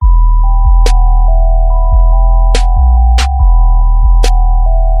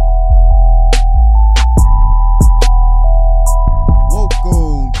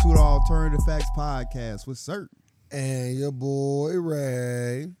Podcast with Sir. And your boy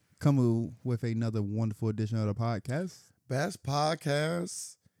Ray. Coming with another wonderful edition of the podcast. Best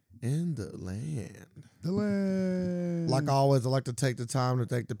podcast in the land. The land. Like always, I like to take the time to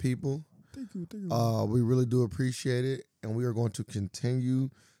thank the people. Thank you. We really do appreciate it. And we are going to continue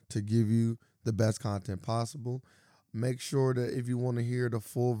to give you the best content possible. Make sure that if you want to hear the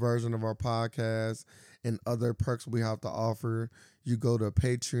full version of our podcast and other perks we have to offer, you go to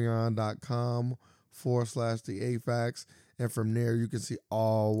patreon.com/the8facts. And from there, you can see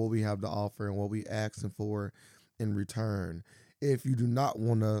all what we have to offer and what we asking for in return. If you do not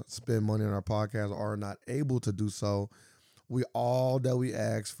want to spend money on our podcast or are not able to do so, all that we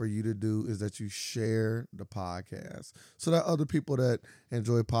ask for you to do is that you share the podcast so that other people that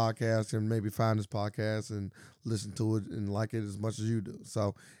enjoy podcasts and maybe find this podcast and listen to it and like it as much as you do.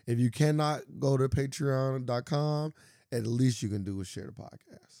 So if you cannot go to patreon.com, at least you can do is share the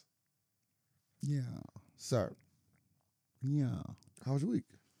podcast. Yeah. Sir. Yeah. How was your week?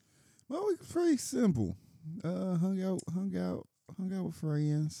 Well, it was pretty simple. Hung out with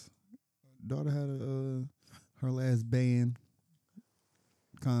friends. Daughter had her last band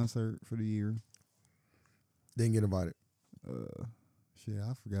concert for the year. Didn't get invited.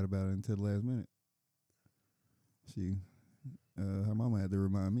 I forgot about it until the last minute. Her mama had to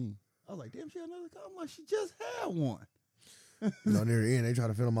remind me. I was like, damn, she had another concert. I'm like, she just had one. Near the end, they try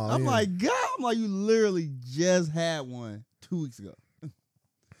to fit them all in. I'm like, you literally just had one 2 weeks ago. I'm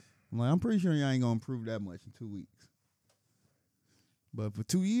like, I'm pretty sure y'all ain't gonna improve that much in 2 weeks. But for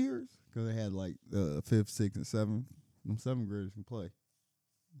 2 years, because they had like 5th, 6th, and 7th, them 7th graders can play.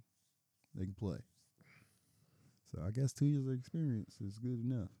 They can play. So I guess 2 years of experience is good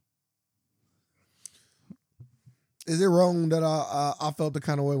enough. Is it wrong that I felt the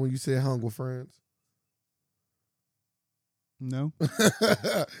kind of way when you said hung with friends? No.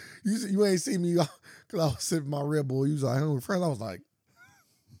 You ain't see me because I was sipping my Red Bull. You was like, hung with friends. I was like,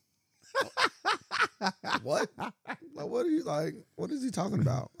 what? Like, what are you like? What is he talking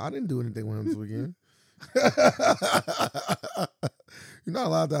about? I didn't do anything with him this weekend. You're not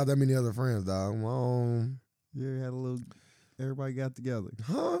allowed to have that many other friends, dog. Yeah, had a little. Everybody got together.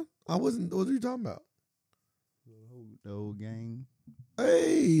 Huh? I wasn't. What are you talking about? The old gang.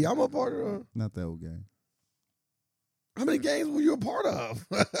 Hey, I'm a part of. Not the old gang. How many gangs were you a part of?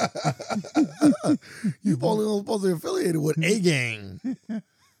 You only supposed to be affiliated with a gang.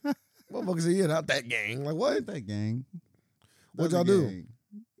 Motherfuckers say, yeah, not that gang. Like, what? That gang. What y'all do? Gang.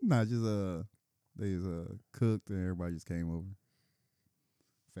 Nah, just they just cooked and everybody just came over.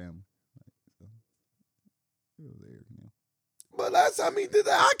 Family. So, it was there, you know. But last time he did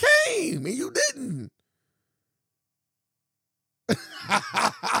that, I came and you didn't.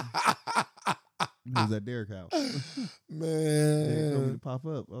 It was at Derek's house. Man. Derek told me to pop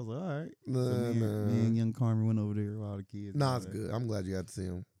up. I was like, all right. So me and young Carmen went over there with all the kids. Nah, it's good. I'm glad you got to see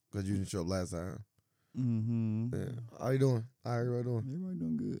him because you didn't show up last time. Mm-hmm. Yeah. How you doing? How everybody doing? Everybody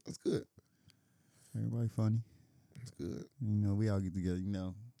doing good. That's good. Everybody funny. That's good. You know, we all get together, you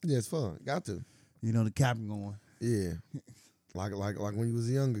know. Yeah, it's fun. Got to. You know, the capping going. Yeah. like when you was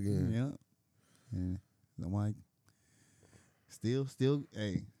young again. Yeah. Yeah. I'm like, still,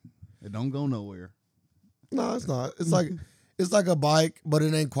 hey, it don't go nowhere. No, it's not. It's like a bike, but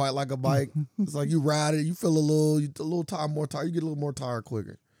it ain't quite like a bike. It's like you ride it, you feel a little tired, more tired. You get a little more tired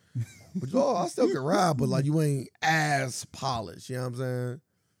quicker. But I still can ride, but like you ain't as polished. You know what I'm saying?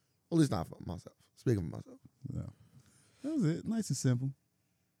 Well, at least not for myself. Speaking for myself. No. That was it. Nice and simple.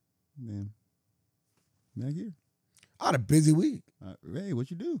 Man, back here. I had a busy week. Hey, what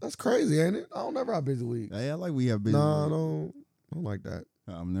you do? That's crazy, ain't it? I don't never have busy weeks. Hey, I like we have busy. No, weeks. I don't like that.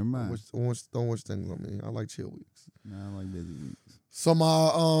 Never mind. Don't wish things on me. I like chill weeks. No, I like busy weeks. So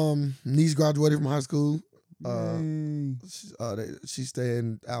my niece graduated from high school. Yay. She's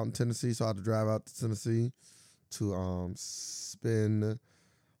staying out in Tennessee, so I had to drive out to Tennessee to spend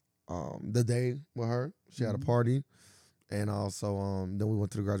the day with her. She had a party, and also then we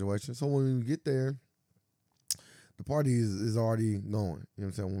went to the graduation. So when we get there, the party is already going. You know what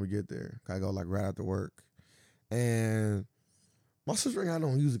I'm saying? When we get there, I go like right after work, and my sister ain't got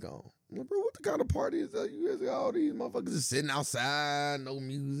no music on. I'm like, bro, what the kind of party is that? You guys got all these motherfuckers just sitting outside, no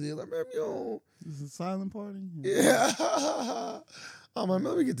music. Like, man, you know. This is a silent party? Yeah. I'm like,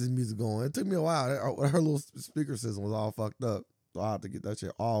 let me get this music going. It took me a while. Her little speaker system was all fucked up. So I had to get that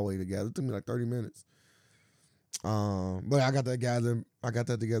shit all the way together. It took me like 30 minutes. But I got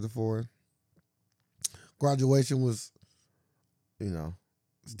that together for her. Graduation was,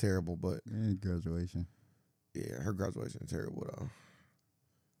 it's terrible, but. Yeah, graduation. Yeah, her graduation was terrible, though.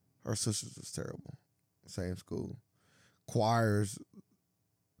 Her sister's was terrible. Same school. Choirs,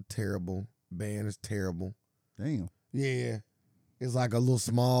 terrible. band is terrible. Damn. Yeah. It's like a little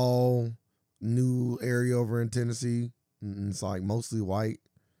small new area over in Tennessee. And it's like mostly white.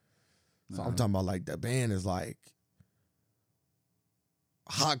 So I'm talking about like the band is like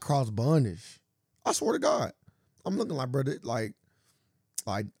hot cross bunish. I swear to God. I'm looking like, brother, like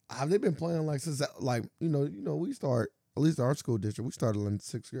have they been playing like since like, we start, at least our school district, we started in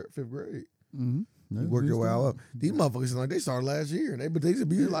 5th grade. Mm-hmm. You work your way up. These motherfuckers seem like they started last year. But they should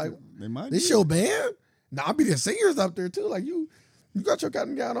be like, this your band? Now I'll be the singers up there too. Like you got your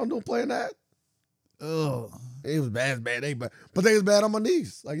cotton gown on doing playing that? Oh. It was bad. But they was bad on my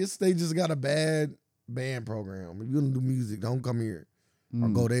niece. Like they just got a bad band program. If you don't do music, don't come here or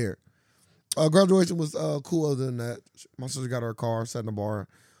go there. Graduation was cool. Other than that, my sister got her car, set in the bar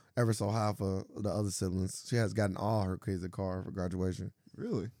ever so high for the other siblings. She has gotten all her kids a car for graduation.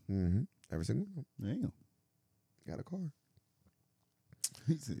 Really? Mm-hmm. Every single one. Damn. Got a car.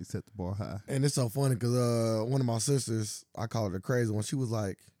 He set the bar high. And it's so funny because one of my sisters, I call her the crazy one. She was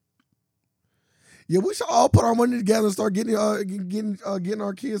like, "Yeah, we should all put our money together and start getting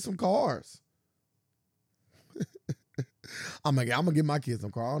our kids some cars." I'm gonna get my kids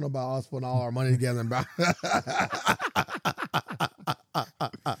some cars. I don't know about us putting all our money together. And I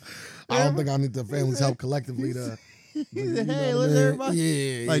don't think I need the families help collectively to. He said, "Hey, let's everybody."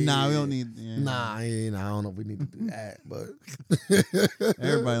 Yeah, like, nah, we don't need. Yeah. Nah, I don't know if we need to do that, but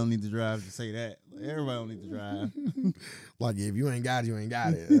everybody don't need to drive to say that. Everybody don't need to drive. Like, if you ain't got it, you ain't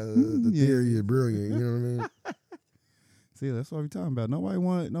got it. The theory is brilliant. You know what I mean? See, that's what we're talking about. Nobody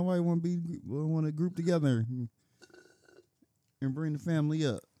want to group together and bring the family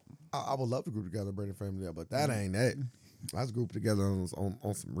up. I would love to group together and bring the family up, but that ain't that. Let's group together on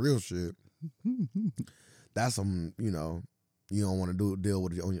some real shit. That's some, you don't want to deal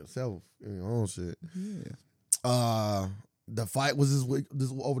with it on yourself, your own shit. Yeah. The fight was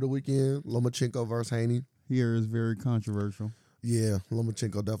this over the weekend. Lomachenko versus Haney. Here is very controversial. Yeah,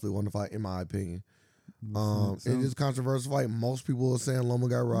 Lomachenko definitely won the fight, in my opinion. It is a controversial fight. Most people are saying Loma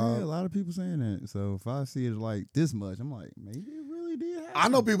got robbed. Yeah, a lot of people saying that. So if I see it like this much, I'm like, maybe it really did happen. I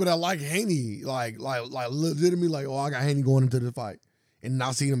know people that like Haney, like legitimately, like, oh, I got Haney going into the fight, and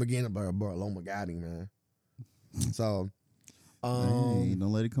not seeing him again. But bro, Loma got him, man. So, hey,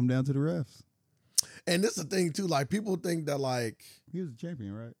 don't let it come down to the refs. And this is the thing too. Like, people think that like he was a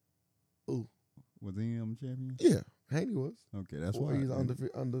champion, right? Ooh, was he a champion? Yeah, Haney was. Okay, that's why he's under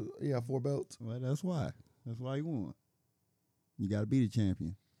 4 belts. Well, that's why. That's why he won. You got to be the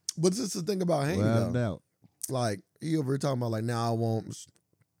champion. But this is the thing about Haney, without though. doubt. Like, he over here talking about like, now I want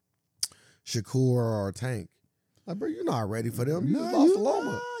Shakur or Tank. Like, bro, you're not ready for them. You just lost to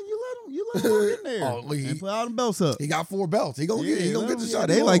Loma. You let him walk in there and put all them belts up. He got 4 belts. He gonna get the shot.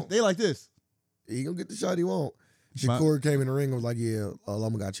 They like this. He gonna get the shot he want. Shakur came in the ring and was like, yeah,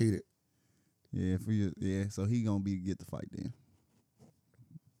 Loma got cheated. Yeah, so he gonna get the fight then.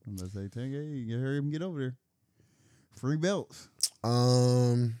 I'm gonna say, Tank, hey, you hurry up and get over there. Free belts.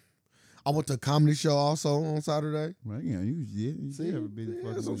 I went to a comedy show also on Saturday. Right, yeah, you see, have a busy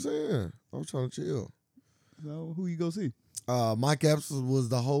fucking. That's what I'm saying. I was trying to chill. So who you go see? Mike Epps was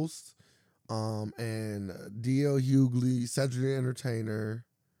the host, and D.L. Hughley, Cedric the Entertainer,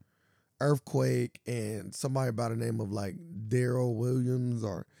 Earthquake, and somebody by the name of like Darren Williams.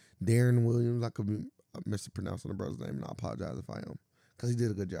 I could be mispronouncing the brother's name, and I apologize if I am, because he did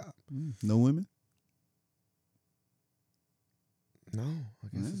a good job. No women? No, I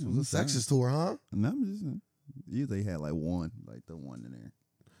guess this was a sexist tour, huh? No, I'm just usually had like one, like the one in there.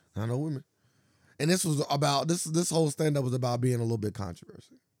 I know women. And this was about this whole stand-up was about being a little bit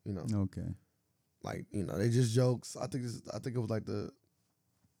controversial, Okay. Like, they just jokes. I think it was like let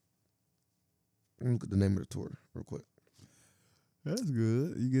me look at the name of the tour real quick. That's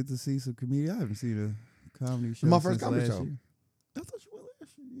good. You get to see some comedians. I haven't seen a comedy show. My first comedy show. Year. I thought you went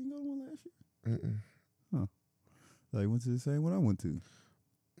last year. You didn't go to one last year? Mm-mm. Huh. Like, went to the same one I went to.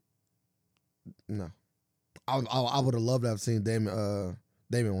 No. I would have loved to have seen Damon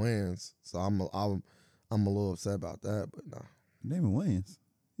Wayans. So I'm a little upset about that, but no. Damon Wayans?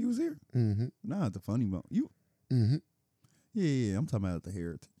 He was here? Mm-hmm. Nah, at the Funny Bone. Mm-hmm. Yeah, I'm talking about at the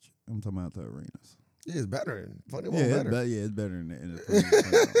Heritage. I'm talking about the arenas. Yeah, it's better. Funny Bone better. It's better than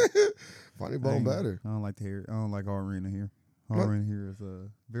the Funny Bone better. I don't like I don't like our arena here. Our arena here is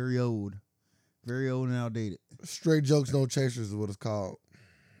very old. Very old and outdated. Straight jokes, no chasers is what it's called.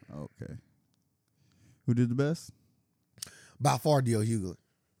 Okay. Who did the best? By far, D.L. Hughley.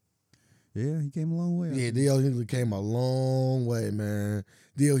 Yeah, he came a long way. Yeah, D.L. Hughley came a long way, man.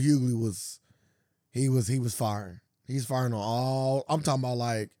 D.L. Hughley was firing. He's firing on all. I'm talking about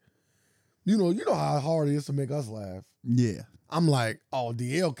like, you know how hard it is to make us laugh. Yeah. I'm like, oh,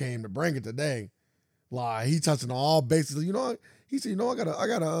 DL came to bring it today. Like, he touching all bases. You know what? He said, he's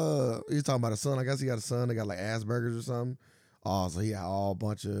talking about a son. I guess he got a son that got like Asperger's or something. Oh, so he had all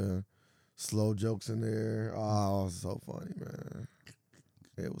bunch of slow jokes in there. Oh, it was so funny, man.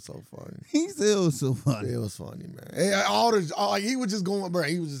 It was so funny. He said it was so funny. It was funny, man. He was just going, bro.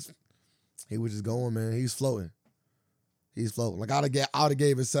 He was just going, man. He's floating. He's floating. Like I'd have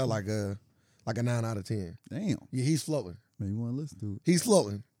gave it set like a 9 out of 10. Damn. Yeah, he's floating. Maybe you want to listen to it. He's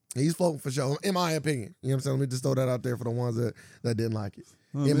floating. He's floating for sure, in my opinion. You know what I'm saying? Let me just throw that out there for the ones that didn't like it.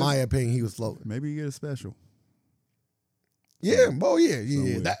 In my opinion, he was floating. Maybe you get a special. Yeah,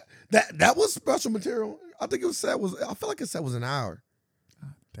 yeah. That was special material. I think I feel like his set was an hour.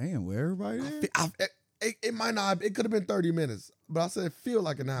 Damn, where everybody there? It might not. It could have been 30 minutes, but I said it feel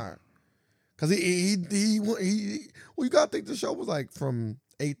like an hour. Cause he you gotta think the show was like from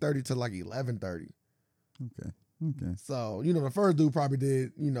 8:30 to like 11:30. Okay. So, the first dude probably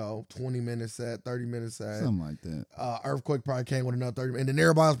did, 20-minute set, 30-minute set. Something like that. Earthquake probably came with another 30 minutes. And then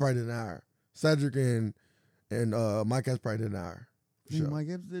everybody else probably did an hour. Cedric and Mike Epps probably did an hour. Sure. Mike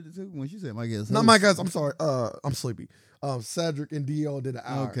Epps did it too? When she said Mike Epps. Not Mike Epps, I'm sorry. I'm sleepy. Cedric and D.O. did an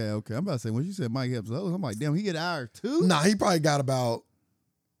hour. Okay. I'm about to say, when you said Mike Epps, I'm like, damn, he get an hour too? Nah, he probably got about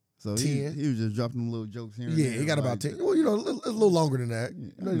so 10. He was just dropping them little jokes here and yeah, there. He got about 10. Well, it's a little longer than that.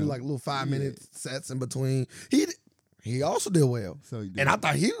 Like little 5-minute sets in between. He also did well. So and I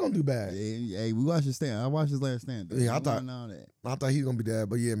thought he was gonna do bad. Hey, we watched his stand. I watched his last stand. Yeah, I thought he was gonna be bad.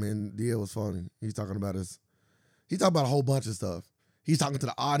 But yeah, man, DL was funny. He's talking about a whole bunch of stuff. He's talking to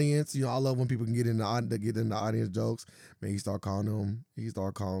the audience. I love when people can get in the audience jokes. Man, he started calling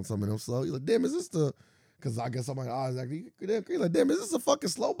some of them slow. He's like, damn, is this the? Because I guess somebody he's like, damn, is this a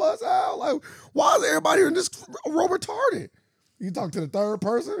fucking slow bus out? Like, why is everybody in this row retarded? You talk to the third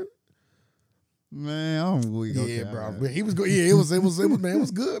person. Man, I don't really go yeah, bro. Man, he was good. Yeah, it was man, it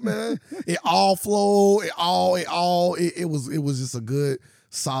was good, man. It all flowed. It was just a good,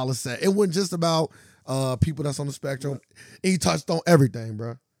 solid set. It wasn't just about people that's on the spectrum. He touched on everything,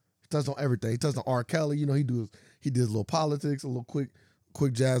 bro. He touched on everything. He touched on R. Kelly. He did a little politics, a little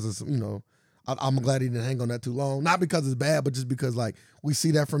quick jazz, or some, I'm glad he didn't hang on that too long. Not because it's bad, but just because like we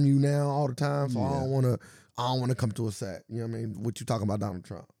see that from you now all the time. So I don't want to come to a set. You know what I mean? What you talking about Donald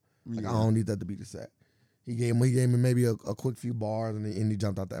Trump? Like I don't need that to be the set. He gave me maybe a quick few bars and he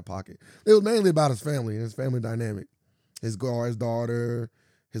jumped out that pocket. It was mainly about his family and his family dynamic. His daughter,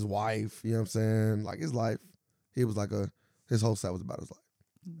 his wife, you know what I'm saying? Like his life. He was like his whole set was about his life.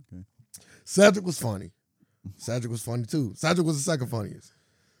 Okay. Cedric was funny. Cedric was funny too. Cedric was the second funniest.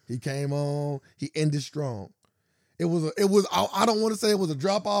 He came on, he ended strong. I don't want to say it was a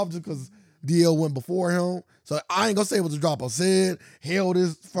drop off just because DL went before him. So I ain't gonna say it was a drop off. Sid held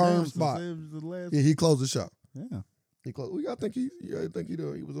his firm spot. Yeah, he closed the show. Yeah. He closed. We gotta think he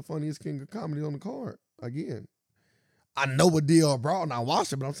was the funniest king of comedy on the card. Again. I know what DL brought and I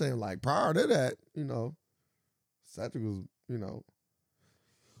watched it, but I'm saying like prior to that, Cedric was,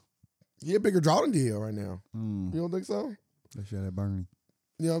 he a bigger draw than DL right now. You don't think so? That shit at Bernie.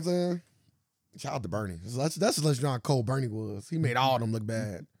 You know what I'm saying? Shout out to Bernie. That's just let you know how cold Bernie was. He made all of them look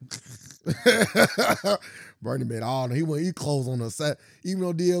bad. Bernie made all of them. He closed on the set. Even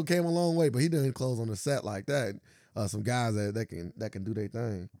though DL came a long way, but he didn't close on the set like that. Some guys that can do their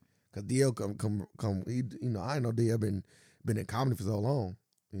thing. Cause DL come. He, I know DL been in comedy for so long.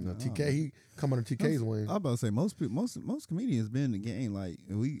 TK, he come under TK's wing. I was about to say most comedians been in the game. Like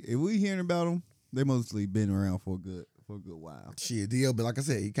if we hearing about them, they mostly been around for a good while. Shit, DL, but like I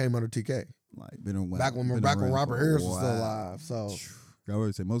said, he came under TK. Like been around back when Robert Harris was still alive. So I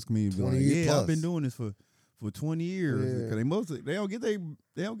would say most comedians be like, I've been doing this for 20 years. Yeah. Cause they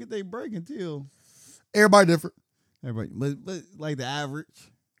don't get they break until everybody different. Everybody, but like the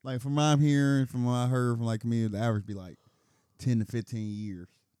average, like from what I'm hearing, from what I heard from like comedians, the average be like 10 to 15 years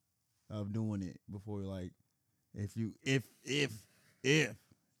of doing it before like if you get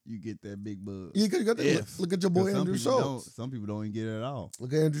that big buzz. Yeah, you got that. Look at your boy Andrew Schultz. Some people don't even get it at all.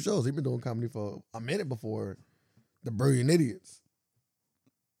 Look at Andrew Schultz. He's been doing comedy for a minute before the Brilliant Idiots.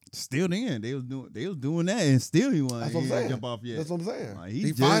 Still then, they was doing that and still he wasn't jump off yet. That's what I'm saying. Like,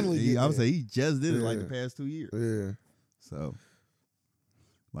 he finally I would say he just did it like the past 2 years. Yeah. So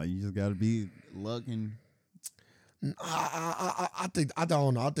like you just gotta be lucking. I think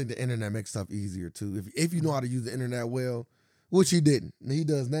the internet makes stuff easier too. If you know how to use the internet well. Which he didn't. He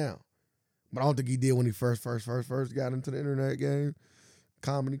does now. But I don't think he did when he first got into the internet game,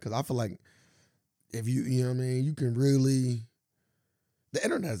 comedy. Because I feel like if you know what I mean, you can really. The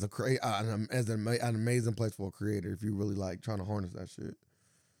internet is an amazing place for a creator if you really like trying to harness that shit.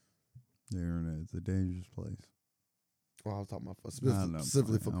 The internet is a dangerous place. Well, I was talking about I know,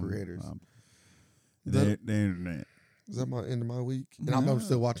 specifically for I'm- creators. The internet. Is that my end of my week? And Yeah. I'm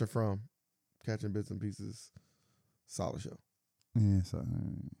still watching From Catching Bits and Pieces. Solid show. Yeah, so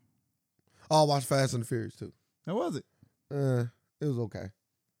Oh, I watched Fast and the Furious too. how was it? It was okay.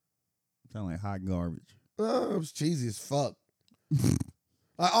 Sound like hot garbage. It was cheesy as fuck.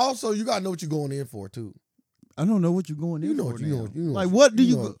 Also, you gotta know what you're going in for too. I don't know what you're going in You know for. what you know. You know Like, what do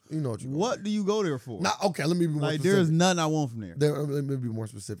you know, go? you know what you What do you go there for? Now, okay, let me be more like, specific. there's nothing I want from there. Let me be more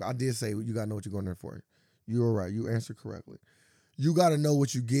specific. I did say you gotta know what you're going there for. You were right. You answered correctly. You gotta know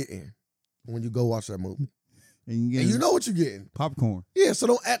what you're getting when you go watch that movie, And and you know what you're getting. popcorn. Yeah,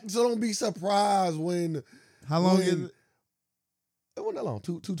 so don't be surprised when. How long when- is it? It wasn't that long.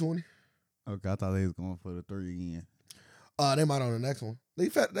 220. Okay, I thought they was going for the 3 again. They might on the next one. They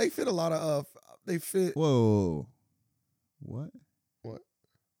fit a lot of they fit Whoa. What? What?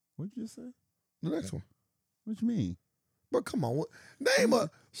 What'd you just say? the next one. What you mean? But come on, name a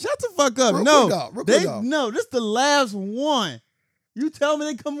Shut the fuck up. Real No. quick, dog, real quick, They dog. no, this the last one. You tell me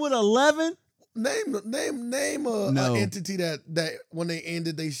they come with 11? name a No. entity that when they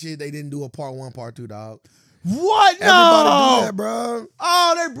ended they shit they didn't do a part 1, part 2, dog. What? No. Everybody do that, bro.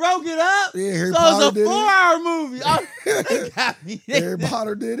 Oh, they broke it up? Yeah, Harry so Potter it's a did 4-hour movie. Oh, they it. got me. Harry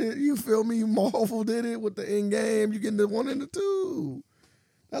Potter did it. You feel me? Marvel did it with the end game. You getting the 1 and the 2.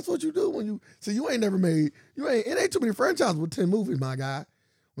 That's what you do when you. So you ain't never made. It ain't too many franchises with 10 movies, my guy.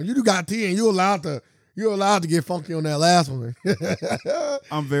 When you do got 10, you're allowed to get funky on that last one.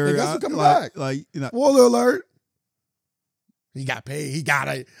 I'm very. Hey, guess who coming like, back? Like, you know. Spoiler alert. He got paid. He got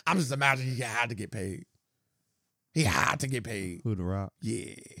it. I'm just imagining he had to get paid. He had to get paid. Who, The Rock?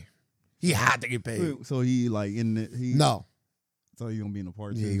 Yeah. He had to get paid. So he like in the he. No. So he gonna be in the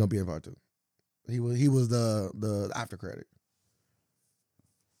part 2. Yeah, he gonna be in part 2. He was the after credit.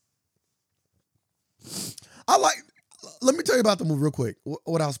 Let me tell you about the movie real quick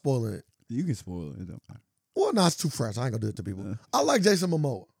without spoiling it. You can spoil it. It don't matter. Well, no, it's too fresh. I ain't gonna do it to people. I like Jason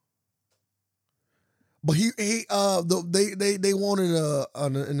Momoa, but they wanted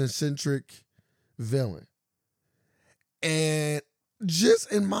an eccentric villain, and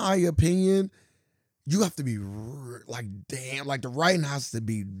just in my opinion, you have to be the writing has to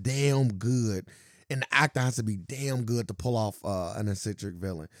be damn good, and the actor has to be damn good to pull off an eccentric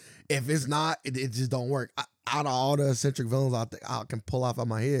villain. If it's not, it just don't work. Out of all the eccentric villains I can pull off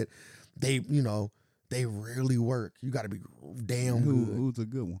my head, they rarely work. You got to be damn good. Who's a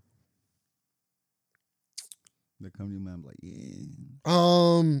good one? That come to your mind like,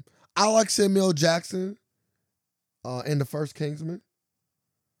 yeah. I like Samuel Jackson in the first Kingsman.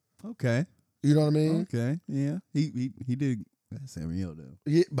 Okay. You know what I mean? Okay. Yeah. He did. Samuel though.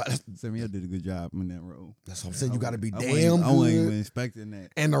 Yeah, but Samuel did a good job in that role. that's what I'm saying. You got to be I damn wasn't good. even expecting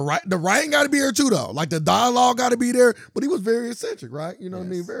that. And the writing got to be there too, though. Like the dialogue got to be there. But he was very eccentric, right? You know what I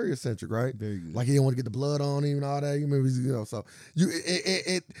mean? Yes. Very eccentric, right? Very good. Like he didn't want to get the blood on him and all that. You remember, so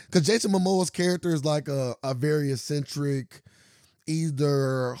because Jason Momoa's character is like a very eccentric,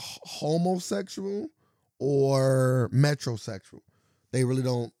 either homosexual or metrosexual. They really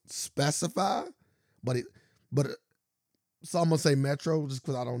don't specify, but so I'm gonna say metro just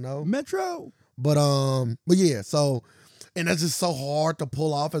because I don't know. Metro. But yeah, so and that's just so hard to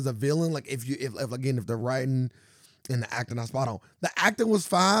pull off as a villain. Like if the writing and the acting not spot on. The acting was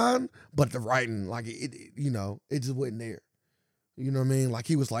fine, but the writing, like it just wasn't there. You know what I mean? Like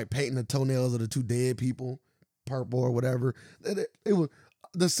he was like painting the toenails of the 2 dead people purple or whatever. It was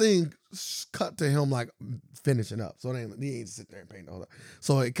the scene cut to him like finishing up. So he ain't sit there and paint all that.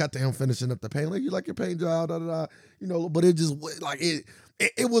 So it cut to him finishing up the paint. Like you like your paint job, da da da. But it just like it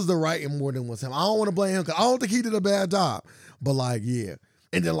was the writing more than was him. I don't want to blame him because I don't think he did a bad job. But like yeah,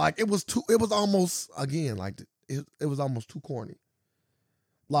 and then like it was almost again like it was almost too corny.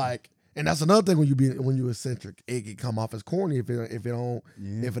 Like. And that's another thing when you eccentric, it can come off as corny if it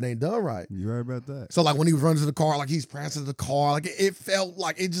ain't done right. You're right about that. So like when he was running to the car, like he's prancing to the car, like it felt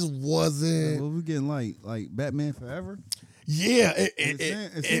like it just wasn't. Well, we getting like Batman Forever. Yeah,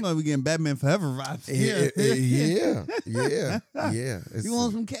 It seems like we getting Batman Forever vibes. Yeah. You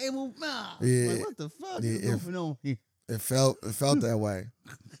want some cable? Nah. Yeah. Like, what the fuck Yeah, is going on here? It felt that way.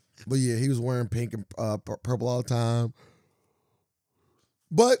 But yeah, he was wearing pink and purple all the time.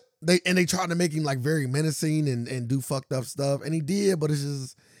 But they tried to make him like very menacing and do fucked up stuff, and he did, but it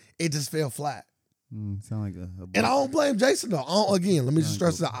just fell flat. Sound like a and I don't blame Jason though. Again, let me just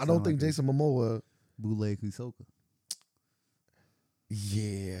stress it out. I don't think like Jason Momoa. bootleg Hisoka.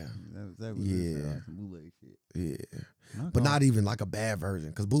 Yeah. That was Yeah. some bootleg shit. Yeah. My But car- not even like a bad version,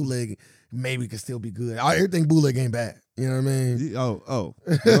 because bootleg maybe could still be good. Everything bootleg ain't bad. You know what I mean?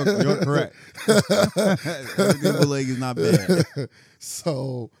 You're correct. Everything bootleg is not bad.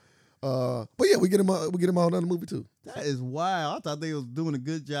 So, but yeah, we get him on another movie too. That is wild. I thought they was doing a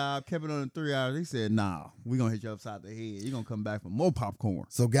good job, kept it on in 3 hours. They said, nah, we gonna hit you upside the head. You're gonna come back for more popcorn.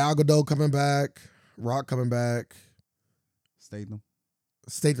 So Gal Gadot coming back, Rock coming back,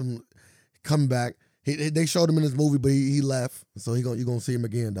 Statham coming back. They showed him in this movie, but he left. So you're gonna see him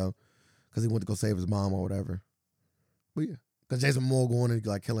again though, because he went to go save his mom or whatever. But yeah, because Jason Momoa going and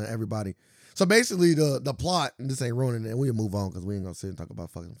like killing everybody. So basically the plot, and this ain't ruining it, and we'll move on because we ain't gonna sit and talk about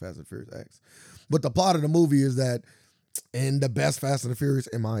fucking Fast and Furious X. But the plot of the movie is that in the best Fast and the Furious,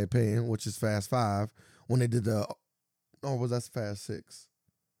 in my opinion, which is Fast 5, when they did was that Fast 6?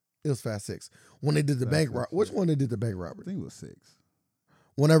 It was Fast 6. When they did the bank robbery. Which one they did the bank robbery? I think it was 6.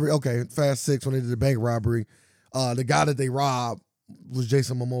 Fast 6, when they did the bank robbery, the guy that they robbed was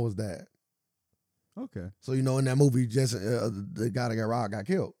Jason Momoa's dad. Okay. So, in that movie, the guy that got robbed got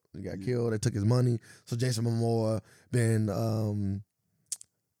killed. He got killed. They took his money. So Jason Momoa been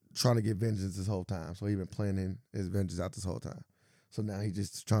trying to get vengeance this whole time. So he been planning his vengeance out this whole time. So now he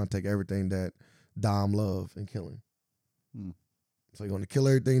just trying to take everything that Dom love and kill him. So he's going to kill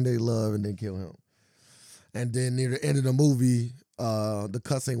everything they love and then kill him. And then near the end of the movie, the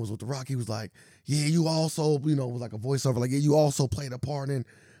cutscene was with The Rock. He was like, yeah, you also, was like a voiceover. Like, yeah, you also played a part in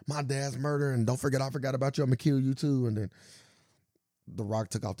my dad's murder. And don't forget, I forgot about you. I'm going to kill you too. And then The Rock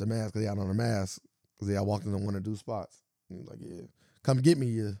took off the mask because he had on a mask. Because I walked into one of those spots. And he was like, yeah, come get me,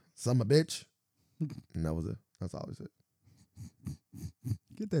 you son of a bitch. And that was it. That's all he said.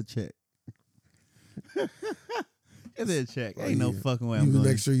 Get that check. Get that check. Ain't no fucking way you I'm going.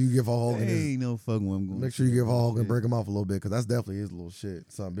 Make sure you give Hulk Hogan Ain't no fucking way I'm going. Make sure you give Hulk Hogan break him off a little bit, because that's definitely his little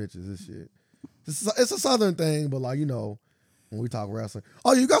shit. Some bitches, this shit. It's a Southern thing, but like, when we talk wrestling.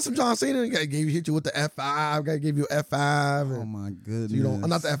 Oh, you got some John Cena? Hit you with the F5. Got to give you F5. Oh my goodness. So you don't,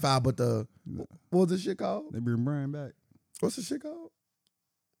 not the F5, but what was this shit called? They bring Brian back. What's this shit called?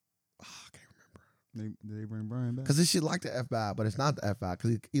 Oh, I can't remember. They bring Brian back? Because this shit like the F5, but it's not the F5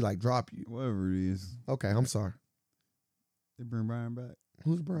 because he like drop you. Whatever it is. Okay, I'm sorry. They bring Brian back.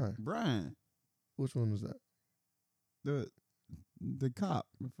 Who's Brian? Brian. Which one was that? The cop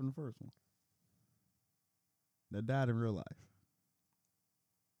from the first one. That died in real life.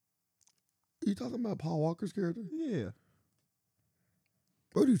 Are you talking about Paul Walker's character? Yeah.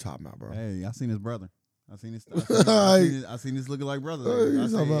 What are you talking about, bro? Hey, I seen his brother. I seen his looking like brother.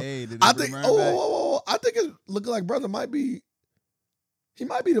 I think his looking like brother might be. He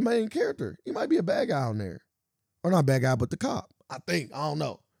might be the main character. He might be a bad guy on there, or not bad guy, but the cop. I think. I don't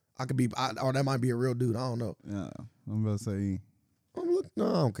know. I could be, or that might be a real dude. I don't know. Yeah, I'm about to say. No,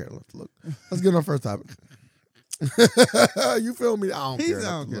 I don't care. Let's look. Let's get on the first topic. You feel me? I don't care. I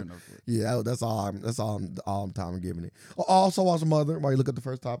don't care. Yeah, that's all I'm time I'm giving it. I also watched Mother. While you look at the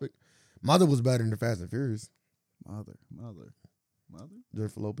first topic, Mother was better than the Fast and Furious. Mother.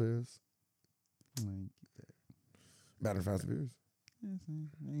 Jennifer Lopez. I ain't get that. Better than Fast and Furious.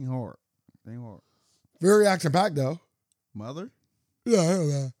 Yeah, ain't hard. Very action packed though. Mother. Yeah, hell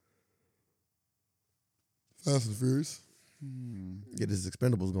yeah. Fast and Furious. Get his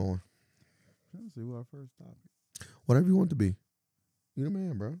Expendables going. Trying to see what our first topic. Whatever you want to be. You the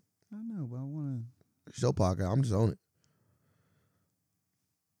man, bro. I know, but I want to. It's your podcast. I'm just on it.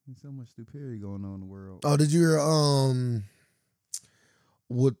 There's so much stupidity going on in the world. Oh, did you hear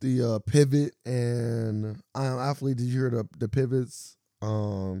with the Pivot and I Am Athlete? Did you hear the Pivot's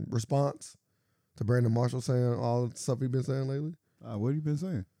response to Brandon Marshall saying all the stuff he's been saying lately? What have you been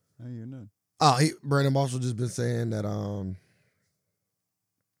saying? I ain't hear nothing. Brandon Marshall just been saying that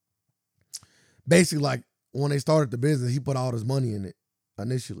basically, like, when they started the business, he put all his money in it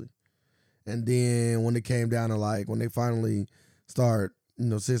initially. And then when it came down to, like, when they finally start,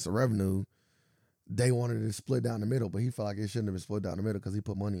 seeing some revenue, they wanted to split down the middle, but he felt like it shouldn't have been split down the middle because he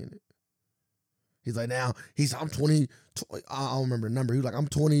put money in it. He's like, I'm 20, I don't remember the number. He was like, I'm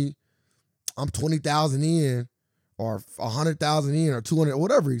 20,000 in, or 100,000 in, or 200,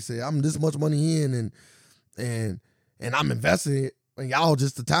 whatever he said. I'm this much money in, and I'm investing it. And y'all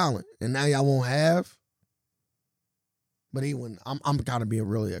just the talent, and now y'all won't have. But he wouldn't. I'm kind of being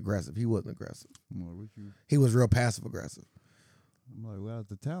really aggressive. He wasn't aggressive. He was real passive aggressive. I'm like, well,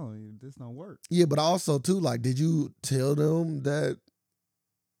 the talent, this don't work. Yeah, but also too, like, did you tell them that?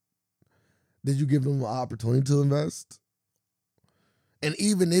 Did you give them an opportunity to invest? And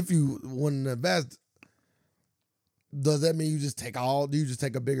even if you want to invest, does that mean you just take do you just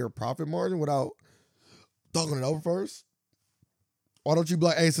take a bigger profit margin without talking it over first? Why don't you be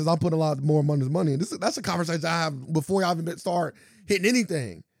like, hey, since I'm putting a lot more money in, that's a conversation I have before y'all even start hitting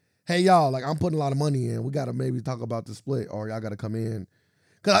anything. Hey, y'all, like, I'm putting a lot of money in. We got to maybe talk about the split, or y'all got to come in.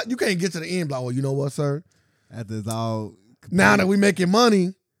 Because you can't get to the end like, well, you know what, sir? After it's all Now that we making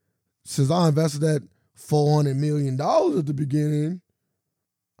money, since I invested that $400 million at the beginning,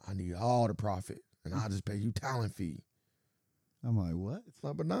 I need all the profit, and I'll just pay you talent fee. I'm like, what?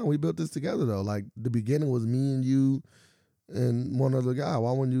 Like, but no, we built this together, though. Like, the beginning was me and you and one other guy.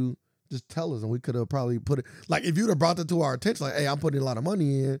 Why wouldn't you just tell us? And we could have probably put it, like, if you'd have brought that to our attention, like, hey, I'm putting a lot of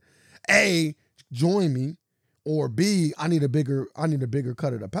money in. A, join me. Or B, I need a bigger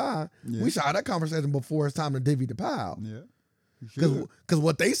cut of the pie. Yeah. We should have that conversation before it's time to divvy the pie out. Yeah. Because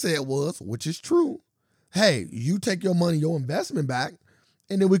what they said was, which is true, hey, you take your money, your investment back,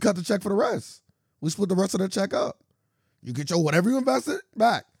 and then we cut the check for the rest. We split the rest of the check up. You get your whatever you invested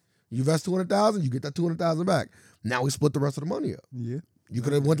back. You invest $200,000, you get that $200,000 back. Now we split the rest of the money up. Yeah. You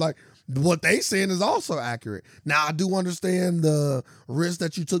could have went like, what they saying is also accurate. Now I do understand the risk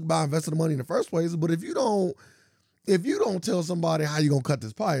that you took by investing the money in the first place, but if you don't tell somebody how you gonna cut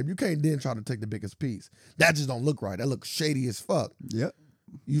this pipe, you can't then try to take the biggest piece. That just don't look right. That looks shady as fuck. Yep.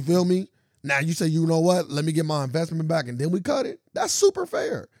 You feel me? Now you say, you know what? Let me get my investment back, and then we cut it. That's super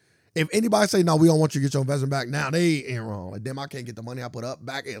fair. If anybody say, no, we don't want you to get your investment back, now they ain't wrong. Like, damn, I can't get the money I put up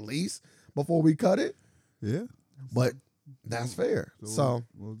back at least before we cut it. Yeah. But that's fair. So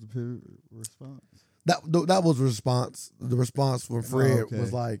what was the pivot response? That was response. The response from Fred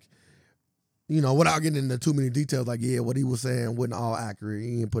was like, you know, without getting into too many details, like, yeah, what he was saying wasn't all accurate.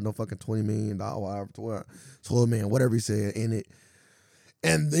 He ain't put no fucking $20 million, whatever, $12 million, whatever he said in it.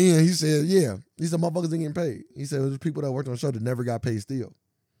 And then he said, yeah, he said, motherfuckers ain't getting paid. He said, there's people that worked on the show that never got paid still.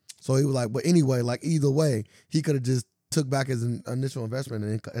 So he was like, but anyway, like, either way, he could have just took back his initial investment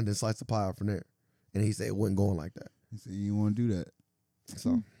and then sliced the pie out from there. And he said it wasn't going like that. He said, you want to do that.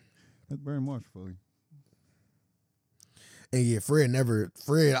 So that's very much for you. And yeah,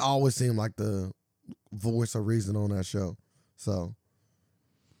 Fred always seemed like the voice of reason on that show. So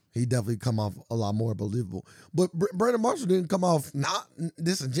he definitely come off a lot more believable. But Brandon Marshall didn't come off not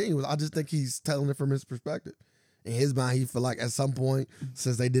disingenuous. I just think he's telling it from his perspective. In his mind, he feel like at some point,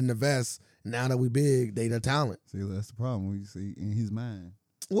 since they didn't invest, now that we big, they the talent. See, that's the problem we see in his mind.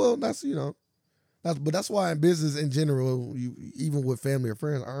 Well, that's why in business in general, you even with family or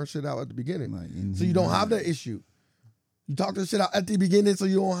friends, iron shit out at the beginning. Like so you don't have that issue. You talk this shit out at the beginning so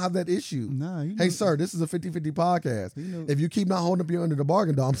you don't have that issue. Nah, hey, sir, this is a 50-50 podcast. If you keep not holding up your end of the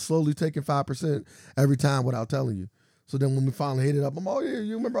bargain, though, I'm slowly taking 5% every time without telling you. So then when we finally hit it up, I'm, oh, yeah,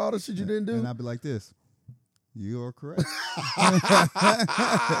 you remember all the shit you didn't do? And I'd be like this. You are correct.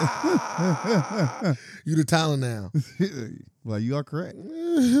 You the talent now. Well, you are correct.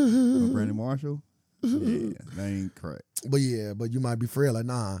 Brandon Marshall? Yeah, that ain't correct. But you might be Fred like,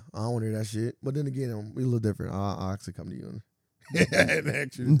 nah, I don't want to hear that shit. But then again, we a little different. I'll actually come to you and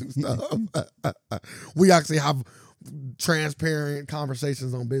actually do stuff. We actually have transparent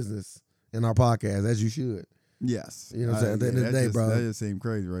conversations on business in our podcast, as you should. Yes. You know what I'm saying? At the end of the day, bro. That just seemed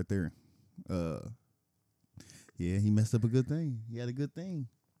crazy right there. Yeah, he messed up a good thing. He had a good thing.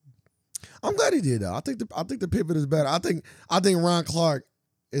 I'm glad he did though. I think the pivot is better. I think Ron Clark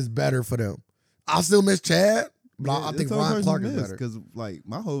is better for them. I still miss Chad, but I think Ron Clark is better. Because like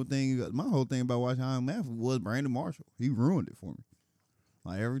my whole thing about watching Iron Man was Brandon Marshall. He ruined it for me.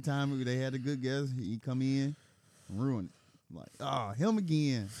 Like every time they had a good guest, he come in, ruin it. Like, oh, him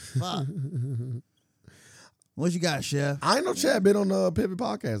again. Fuck. What you got, Chef? I ain't know Chad been on the Pivot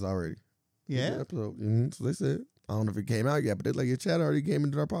podcast already. Yeah. Episode. Mm-hmm. So they said. I don't know if it came out yet, but they like, your Chad already came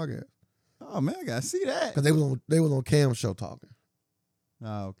into our podcast. Oh man, I gotta see that. Because they was on Cam's show talking.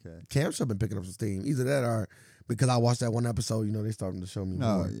 Oh, okay. Cam's show been picking up some steam. Either that or because I watched that one episode, you know, they starting to show me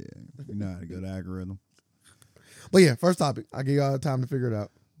more. Oh yeah. You know how to go to algorithm. But yeah, first topic. I give y'all time to figure it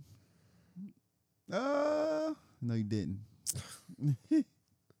out. No, you didn't.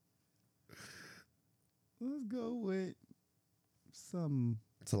 Let's go with some.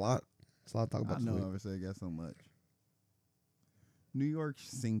 It's a lot. It's a lot to talk about. I know I always say I got so much. New York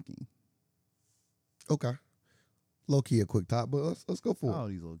sinking. Okay. Low key a quick top, but let's go for it. All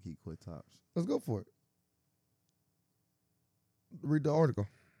these low key quick tops. Let's go for it. Read the article.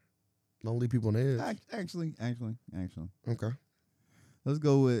 Don't leave people on the edge. Actually. Okay. Let's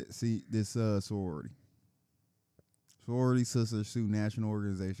go with this sorority. Sorority sisters sue national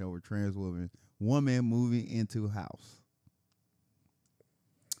organization over trans woman moving into house.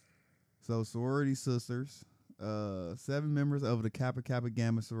 So sorority sisters, 7 members of the Kappa Kappa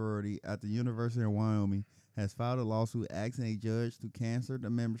Gamma sorority at the University of Wyoming has filed a lawsuit asking a judge to cancel the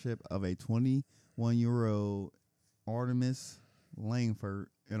membership of a 21-year-old Artemis Langford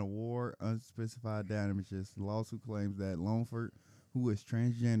and award unspecified damages. The lawsuit claims that Langford, who is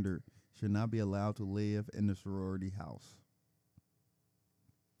transgender, should not be allowed to live in the sorority house.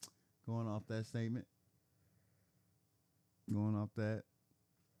 Going off that statement, what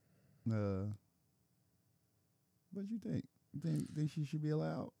you think? Think she should be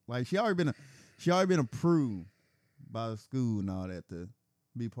allowed? Like she already been approved by the school and all that to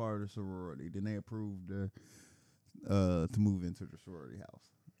be part of the sorority. Then they approved her to move into the sorority house.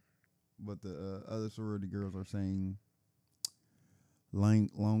 But the other sorority girls are saying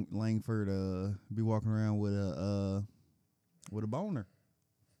Langford be walking around with a boner.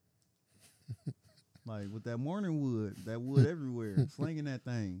 Like with that morning wood, that wood everywhere, slinging that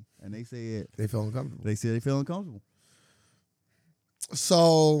thing. And they said they feel uncomfortable. They said they feel uncomfortable.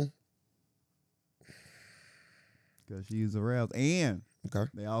 So, because she's aroused. And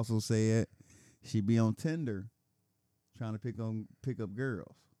they also said she be on Tinder trying to pick up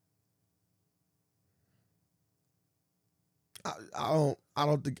girls. I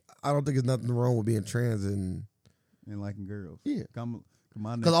don't think there's nothing wrong with being trans and liking girls. Yeah. Come on.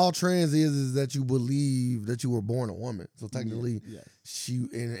 Because all trans is that you believe that you were born a woman. So technically, yes. she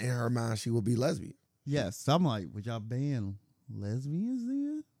in her mind she will be lesbian. Yes. So I'm like, would y'all ban lesbians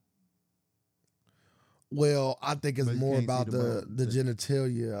then? Well, I think it's more about the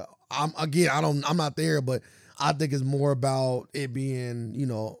genitalia. I'm not there, but I think it's more about it being,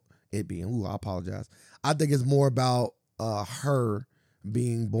 I apologize. I think it's more about her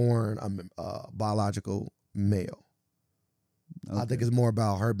being born a biological male. Okay. I think it's more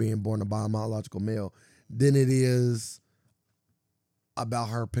about her being born a biological male than it is about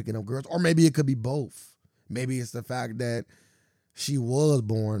her picking up girls. Or maybe it could be both. Maybe it's the fact that she was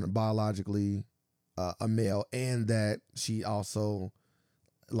born biologically a male and that she also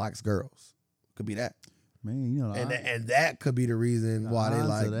likes girls. Could be that. Man, and that could be the reason why they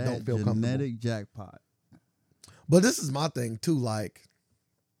don't feel comfortable. Genetic jackpot. But this is my thing too. Like,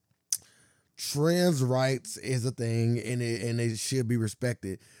 trans rights is a thing, and they should be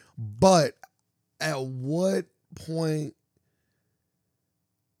respected. But at what point?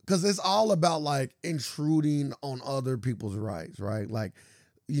 Because it's all about like intruding on other people's rights, right? Like,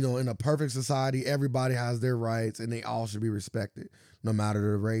 in a perfect society, everybody has their rights, and they all should be respected, no matter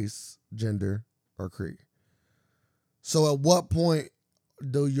the race, gender, or creed. So, at what point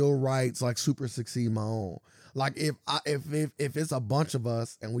do your rights like super succeed my own? Like if it's a bunch of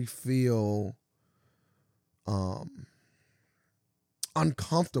us and we feel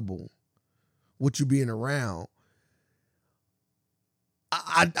uncomfortable with you being around,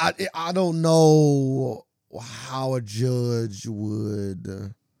 I don't know how a judge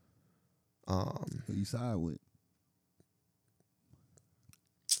would who you side with.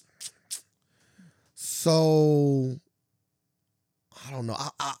 So I don't know.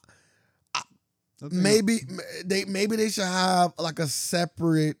 Maybe they should have like a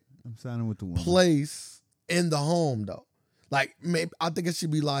separate I'm signing with the woman. Place in the home though. Like maybe I think it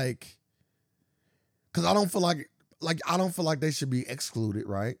should be like, because I don't feel like they should be excluded,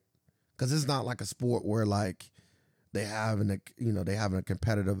 right? Because it's not like a sport where like they having a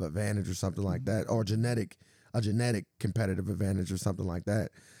competitive advantage or something like that, or a genetic competitive advantage or something like that.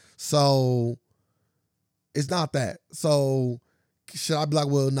 So it's not that. So should I be like,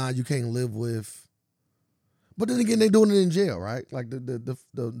 well, nah, you can't live with? But then again, they doing it in jail, right? Like the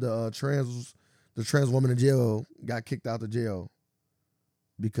trans woman in jail got kicked out of jail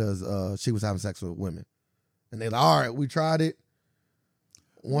because she was having sex with women, and they're like, all right, we tried it.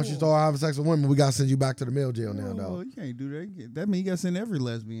 Once you start having sex with women, we gotta send you back to the male jail now, though. You can't do that. That means you gotta send every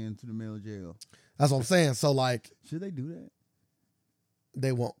lesbian to the male jail. That's what I'm saying. So like, should they do that?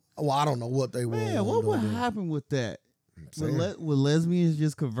 They won't. Well, I don't know what they want. Man, what would happen with that? Would lesbians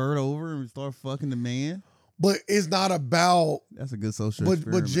just convert over and start fucking the man? But it's not about. That's a good social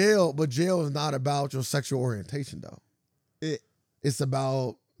experiment. But jail is not about your sexual orientation though. It's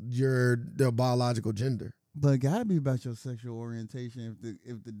about their biological gender. But it gotta be about your sexual orientation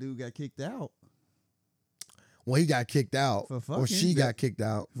if the dude got kicked out. Well, he got kicked out, for fucking, or she got kicked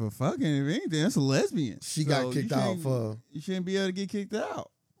out for fucking. If anything, that's a lesbian. She got kicked out for. You shouldn't be able to get kicked out.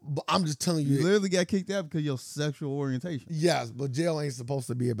 But I'm just telling you, you literally got kicked out because of your sexual orientation. Yes, but jail ain't supposed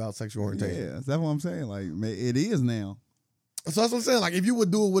to be about sexual orientation. Yeah, that's what I'm saying. Like it is now. So that's what I'm saying. Like if you would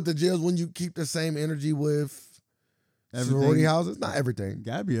do it with the jails, wouldn't you keep the same energy with everything? Sorority houses? Not everything.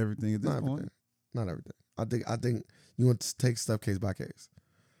 Gotta be everything at this point. Not everything. I think you want to take stuff case by case.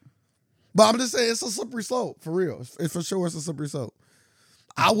 But I'm just saying it's a slippery slope for real. It's for sure it's a slippery slope.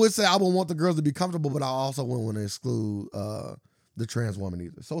 I would say I would want the girls to be comfortable, but I also wouldn't want to exclude the trans woman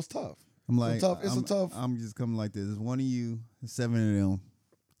either. So it's tough. I'm like, It's a tough. I'm just coming like this. It's one of you, 7 of them.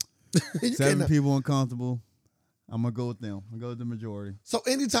 You 7 can't- people uncomfortable. I'm gonna go with them. I'm gonna go with the majority. So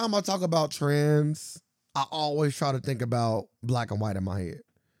anytime I talk about trans, I always try to think about black and white in my head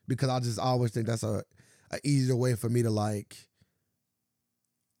because I always think that's a easier way for me to like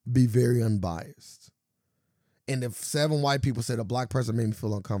be very unbiased. And if 7 white people said a black person made me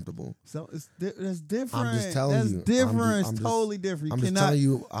feel uncomfortable, So that's different. I'm just telling that's you. different. I'm It's just- totally different. I'm You just cannot. telling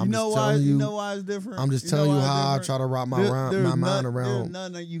you. I'm You know just why? telling You you. know why it's different. I'm just You telling know you why it's how I different? try to wrap my There's mind There's around.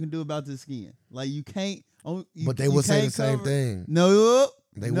 nothing that you can do about the skin. Like you can't. But they would say the same thing. No,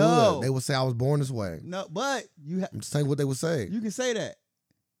 They no. would. They would say I was born this way. No, but I'm just telling you what they would say. you can say that,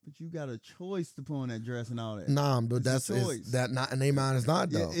 but you got a choice to put on that dress and all that. Nah, but It's a that's choice. that not in their mind is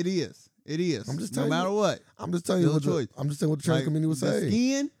not Yeah, though. it is. It is. I'm just no telling matter you. what. I'm just telling you Still what a choice. I'm just saying what the trans Like, community would the say.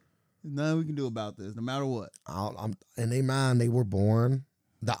 skin, there's nothing we can do about this. No matter what. I'm in their mind they were born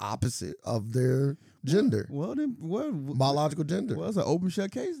the opposite of their gender, Well then, biological gender. Well, it's an open shut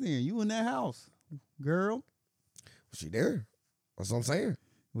case. Then you in that house, girl. She there. That's what I'm saying.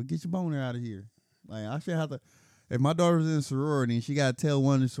 Well, get your boner out of here. Like I should have to. If my daughter's in a sorority and she got to tell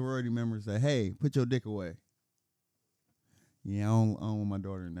one of the sorority members that, hey, put your dick away. Yeah, I don't want my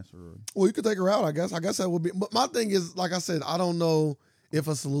daughter in that sorority. Well, you could take her out, I guess. I guess that would be. But my thing is, like I said, I don't know if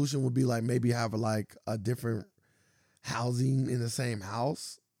a solution would be like maybe have like a different housing in the same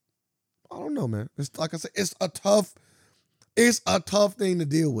house. I don't know, man. It's like I said, it's a tough thing to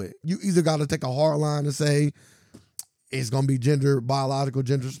deal with. You either got to take a hard line and say it's gonna be biological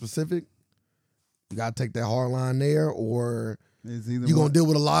gender specific. You got to take that hard line there, or It's either you're gonna deal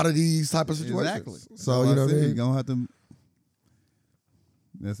with a lot of these type of situations. Exactly. So you know what I You're mean. gonna have to.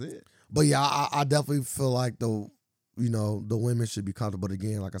 That's it. But yeah, I definitely feel like the women should be comfortable. But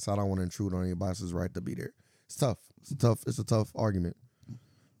again, like I said, I don't want to intrude on anybody's right to be there. It's tough. It's a tough argument.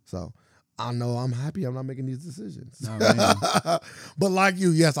 So I know I'm happy I'm not making these decisions. Oh, man. But like you,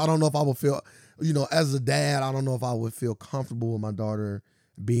 yes, I don't know if I would feel, as a dad, I don't know if I would feel comfortable with my daughter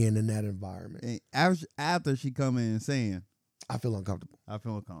being in that environment. And after she come in and saying, I feel uncomfortable. I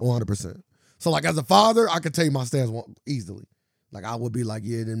feel uncomfortable. 100%. So like as a father, I could tell you my stance easily. Like I would be like,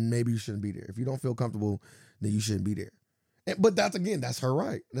 yeah, then maybe you shouldn't be there. If you don't feel comfortable, then you shouldn't be there. But that's her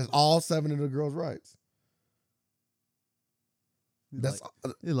right. That's all 7 of the girls' rights. It's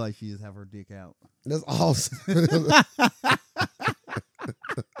like she just have her dick out. That's all. Just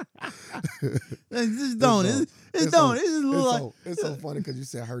don't. It's don't. It's just look like it's so funny because you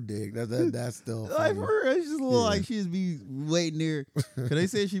said her dick. That's still like funny. for her. It's just look like she just be waiting there. Cause they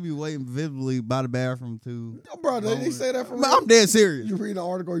said she be waiting visibly by the bathroom too. Oh, bro, they say that for real? I'm dead serious. You reading the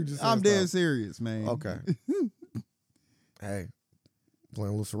article? Or you just? I'm saying dead stuff? serious, man. Okay. Hey,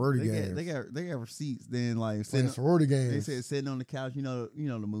 playing little sorority games. They got receipts. Then like playing sorority games. They said sitting on the couch. You know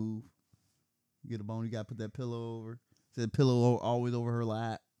the move. You get a bone. You got to put that pillow over. Said pillow always over her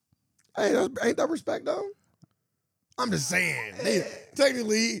lap. Hey, ain't that respect though? I'm just saying.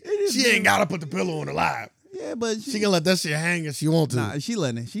 Technically, she is ain't gotta put the pillow on her lap. Yeah, but She can let that shit hang if she want to. Nah, she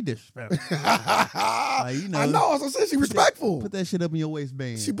letting it. She disrespectful. I know. As I said, she respectful. Put that shit up in your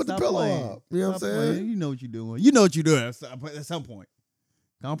waistband. She put the Stop pillow playing. up. You know what I'm Stop saying? playing. You know what you're doing. You know what you're doing at some point.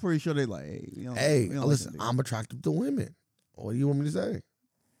 I'm pretty sure they like, hey, we don't listen, like that I'm attracted to women. What do you want me to say?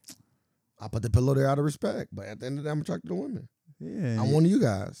 I put the pillow there out of respect, but at the end of the day, I'm attracted to women. Yeah, I'm one of you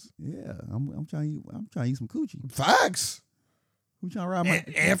guys. Yeah, I'm trying to eat some coochie. Facts. Who trying to ride my?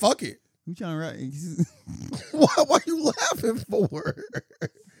 And fuck it. Who trying to ride? Why you laughing for?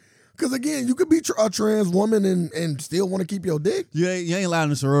 Because again, you could be a trans woman and still want to keep your dick. You ain't allowed in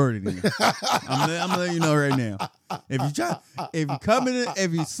the sorority. Then. I'm letting you know right now.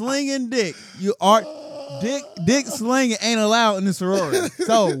 If you slinging dick, you are dick slinging ain't allowed in the sorority.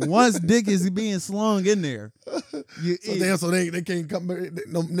 So once dick is being slung in there, they can't come.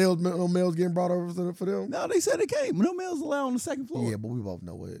 No males getting brought over for them. No, they said they can't. No males allowed on the second floor. Yeah, but we both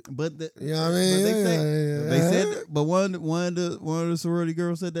know it. But you know what I mean? They said, but one of the sorority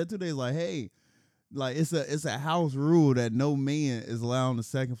girls said that too. They was like, hey, like it's a house rule that no man is allowed on the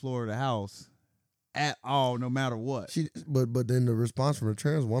second floor of the house at all, no matter what. But then the response from a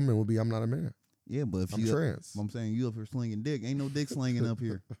trans woman would be, I'm not a man. Yeah, but if I'm trans. I'm saying you up here slinging dick, ain't no dick slinging up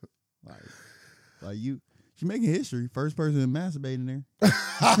here. Like you, she making history. First person masturbating there.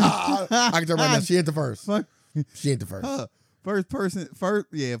 I can tell right now, she ain't the first. She ain't the first. First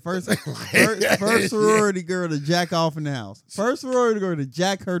sorority girl to jack off in the house. First sorority girl to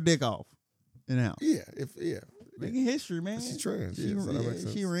jack her dick off in the house. Yeah, making history, man. She's trans. So that makes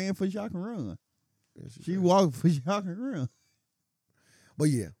sense. She ran for y'all can run. Yeah, she walked for y'all can run. But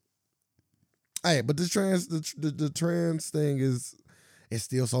yeah. Hey, but this trans the trans thing is it's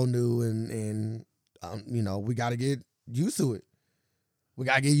still so new, and you know, we got to get used to it. We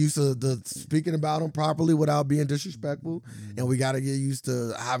got to get used to the speaking about them properly without being disrespectful, and we got to get used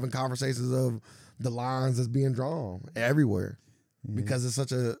to having conversations of the lines that's being drawn everywhere, because it's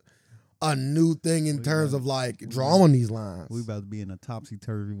such a new thing in terms of like drawing these lines. We about to be in a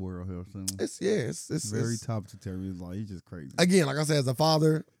topsy-turvy world here soon. It's very topsy-turvy. It's like, it's just crazy. Again, like I said, as a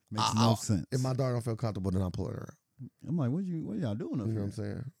father, makes no sense. If my daughter don't feel comfortable, then I'm pulling her out. I'm like, what y'all doing up here? You know what I'm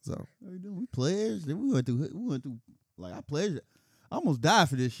saying? So what you doing? We pledged. We went through. Like, I pledged. I almost died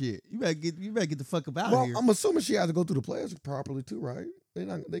for this shit. You better get the fuck up out of here. I'm assuming she has to go through the pledge properly too, right? They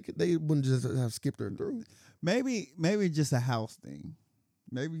wouldn't just have skipped her through. Maybe just a house thing.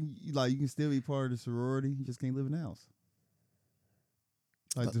 Maybe you can still be part of the sorority. You just can't live in the house.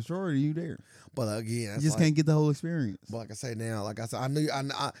 Like the sorority, you there. But again, you just can't get the whole experience. But like I say now, I knew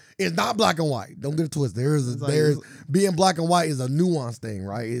it's not black and white. Don't get it twisted. There's being black and white is a nuanced thing,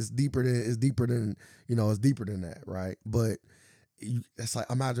 right? It's deeper than that, right? But it's like,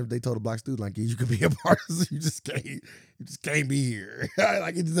 imagine if they told a black student like, you could be a part of this, you just can't be here.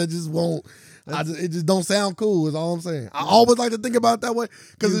 Like it just won't. It just don't sound cool. Is all I'm saying. I always like to think about it that way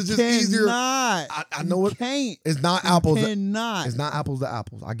because it's just easier. I know it can't. It's not apples. Cannot. It's not apples to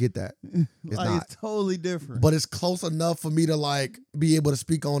apples. I get that. It's not. It's totally different. But it's close enough for me to like be able to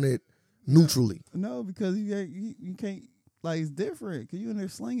speak on it neutrally. No, because you can't. Like, it's different because you in there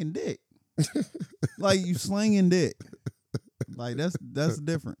slinging dick. Like, you slinging dick. Like, that's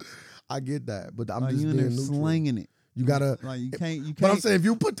different. I get that, but I'm like, just you in being there neutral. slinging it. You gotta like you can't. But I'm saying if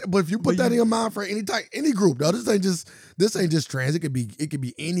you put that in your mind for any group, though, this ain't just trans. It could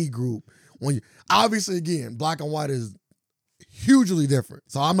be any group. Obviously again, black and white is hugely different.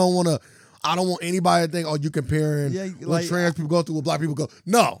 So I don't want anybody to think, oh, you comparing what trans people go through what black people go.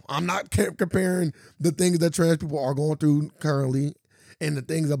 No, I'm not comparing the things that trans people are going through currently and the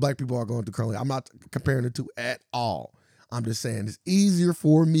things that black people are going through currently. I'm not comparing the two at all. I'm just saying it's easier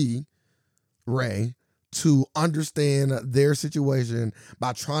for me, Ray, to understand their situation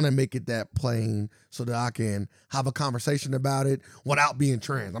by trying to make it that plain so that I can have a conversation about it without being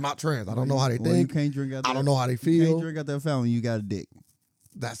trans. I'm not trans. I don't know how they think. You can't drink out I don't know how they feel. You can't drink out that fountain. You got a dick.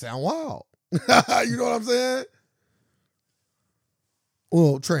 That sound wild. You know what I'm saying?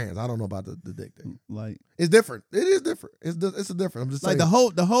 Well, trans. I don't know about the dick thing. Like, it's different. It is different. It's a different. I'm just like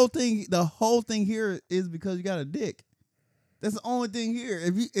saying. the whole thing here is because you got a dick. That's the only thing here.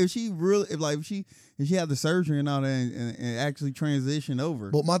 If she had the surgery and all that and actually transition over.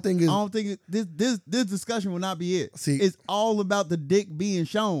 But my thing is, I don't think this discussion will not be it. See, it's all about the dick being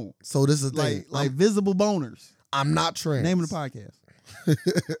shown. So this is the thing. Like visible boners. I'm not trans. Name of the podcast.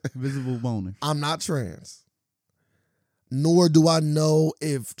 Visible boners. I'm not trans. Nor do I know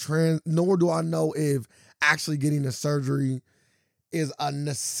if actually getting the surgery is a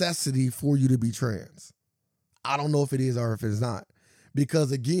necessity for you to be trans. I don't know if it is or if it's not.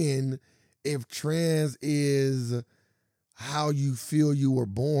 Because again, if trans is how you feel you were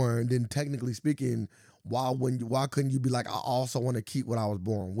born, then technically speaking, why couldn't you be like, I also want to keep what I was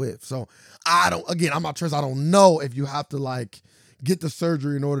born with? So I'm not trans. I don't know if you have to like get the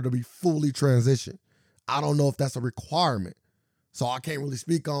surgery in order to be fully transitioned. I don't know if that's a requirement. So I can't really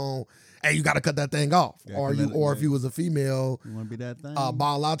speak on, hey, you got to cut that thing off. If you was a female, you want to be that thing?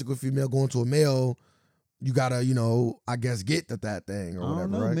 Biological female going to a male, you gotta, I guess get that thing or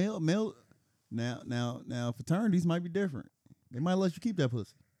whatever, right? Male. Now, fraternities might be different. They might let you keep that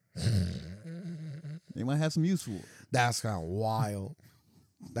pussy. They might have some use for it. That sound wild.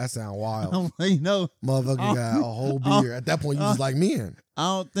 That sound wild. Motherfucker got a whole beard. At that point, you just like men. I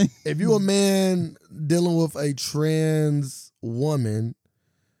don't think. If you a man dealing with a trans woman,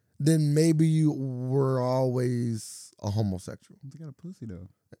 then maybe you were always a homosexual. They got a pussy though.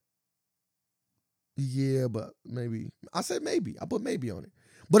 Yeah, but maybe. I said maybe. I put maybe on it.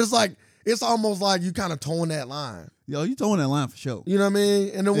 But it's almost like you kind of towing that line. Yo, you towing that line for sure. You know what I mean?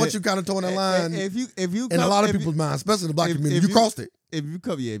 And then once you kind of towing that line, if you in a lot of people's minds, especially the black community, you crossed it. If you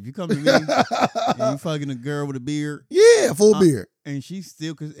come to me and you fucking a girl with a beard, yeah, full beard, and she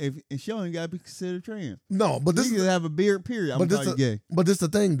still, and she only got to be considered trans. No, but this you can have a beard. Period. I'm probably gay. But this the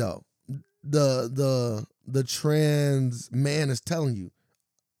thing though, the trans man is telling you,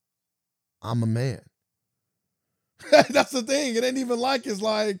 I'm a man. That's the thing. It ain't even like it's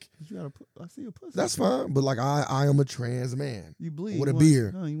like I see a pussy. That's fine, but like I am a trans man. You bleed with a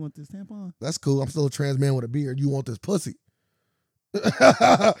beard. No, you want this tampon? That's cool. I'm still a trans man with a beard. You want this pussy?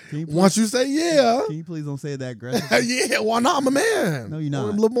 Once you say yeah, can you please don't say it that aggressive? yeah, why not? I'm a man. No, you're not. I'm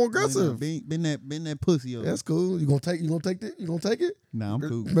a little more aggressive. Been that pussy up. That's cool. You gonna take it? You gonna take it? Nah, I'm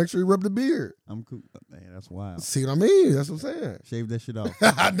cool. Make sure you rub the beard. I'm cool. Man, that's wild. See what I mean? That's what I'm saying. Shave that shit off.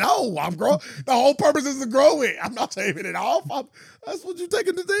 No, I'm growing. The whole purpose is to grow it. I'm not shaving it off. That's what you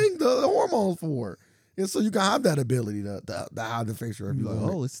taking the hormones for. And so you can have that ability to hide the facial if you You're like,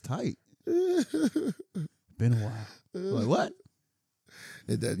 want. oh, it's tight. Been a while. Like what?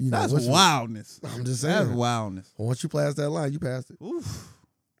 That's wildness. I'm just saying. That's wildness. Once you pass that line, you passed it. Oof.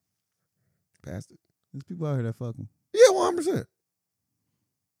 Passed it. There's people out here that fucking. Yeah, 100%.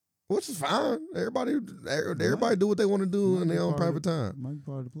 Which is fine. Everybody do what they want to do in their own private time. Might be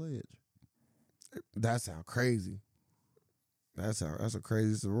part of the pledge. That sounds crazy. That's a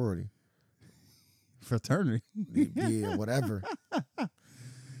crazy sorority. Fraternity. Yeah, whatever.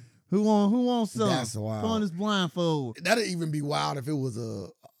 Who wants some? That's wild. Put on this blindfold. That'd even be wild if it was a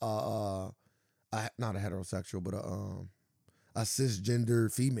not a heterosexual, but a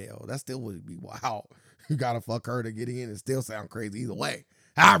cisgender female. That still would be wild. You gotta fuck her to get in and still sound crazy either way.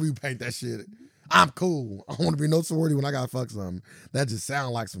 However you paint that shit. I'm cool. I don't want to be no sorority when I gotta fuck something. That just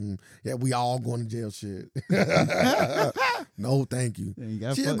sound like some, we all going to jail shit. No, thank you.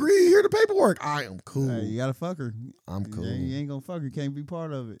 She agreed. Here the paperwork. I am cool. Hey, you gotta fuck her. I'm cool. You ain't gonna fuck her. You can't be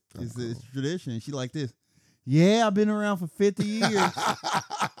part of it. It's tradition. She like this. Yeah, I've been around for 50 years.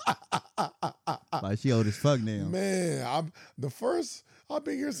 Like she old as fuck now. Man, I've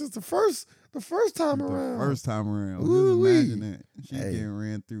been here since the first time around. First time around. Ooh, just imagine that. She getting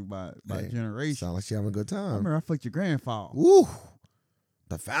ran through by generations. Sound like she having a good time. I remember I fucked your grandfather. Ooh,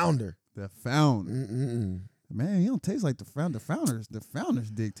 the founder. Man, he don't taste like the founder. The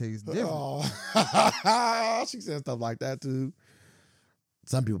founder's dick tastes different. Oh. She said stuff like that too.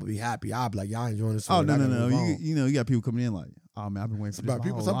 Some people be happy. I'll be like, y'all enjoying this. Oh, no. You got people coming in like, oh man, I've been waiting for this my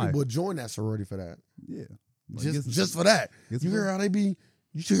whole Some life. people would join that sorority for that. Yeah. Like, just for that. You hear how they be?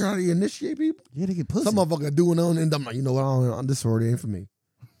 You hear how they initiate people? Yeah, they get pussy. Some motherfucker doing on and I'm like, you know what? This sorority ain't for me.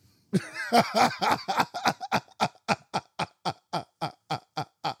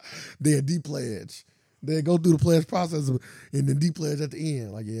 They're de-pledge. They go through the pledge process and then de-pledge at the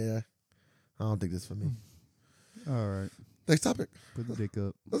end. Like, yeah, I don't think this is for me. All right. Next topic. Put the dick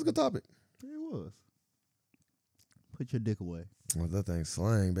up. That's a good topic. It was. Put your dick away. Well, that thing's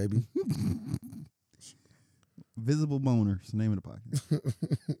slang, baby. Visible boners, the name of the podcast.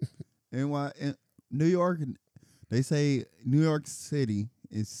 In New York, they say New York City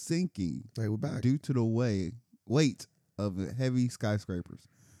is sinking We're back. due to the weight of heavy skyscrapers.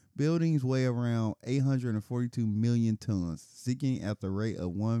 Buildings weigh around 842 million tons, sinking at the rate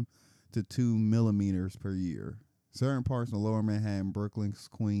of 1 to 2 millimeters per year. Certain parts of Lower Manhattan, Brooklyn,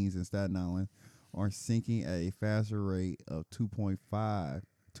 Queens, and Staten Island are sinking at a faster rate of 2.75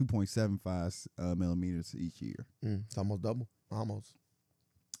 millimeters each year. It's almost double. Almost.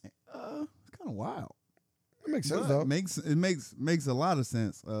 It's kind of wild. It makes sense, though. It makes a lot of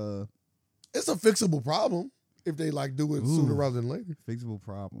sense. It's a fixable problem if they do it sooner rather than later. Fixable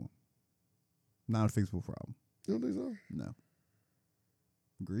problem. Not a fixable problem. You don't think so? No.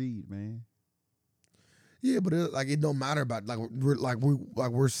 Greed, man. Yeah, but it don't matter about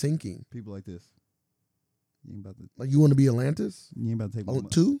we're sinking. People like this. You ain't about to you want to be Atlantis? You ain't about to take my money.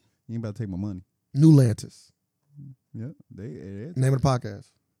 Two? You ain't about to take my money. New Lantis. Yeah, name of the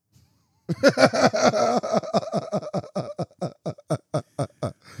podcast.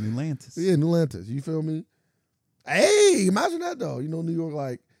 New Lantis. Yeah, New Lantis. You feel me? Hey, imagine that though. New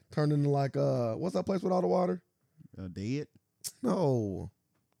York turned into what's that place with all the water? Dead? No.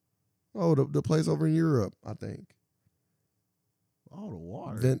 Oh, the place over in Europe, I think. All the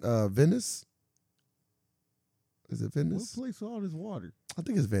water. Venice. Is it Venice? What place with all this water? I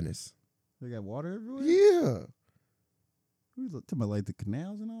think it's Venice. They got water everywhere? Yeah. Who's talking about the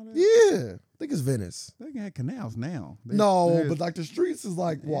canals and all that? Yeah. I think it's Venice. They got canals now. But the streets is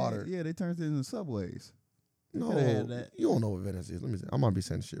water. Yeah, they turned it into subways. No, you don't know what Venice is. Let me see. I might be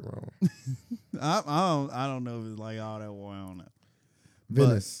saying shit wrong. I don't know if it's all that water. I don't know.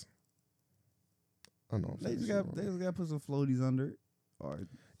 Venice. I know. They just got to put some floaties under it.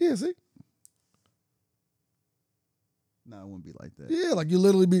 Yeah, see? No, it wouldn't be like that. Yeah, you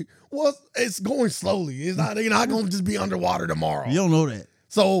literally be. Well, it's going slowly. It's not. They're not going to just be underwater tomorrow. You don't know that.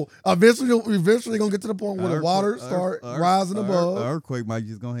 So eventually going to get to the point where the water start rising above. An earthquake might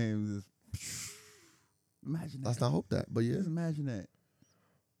just go ahead and just. Imagine that. Let's not hope that, but yeah. Just imagine that.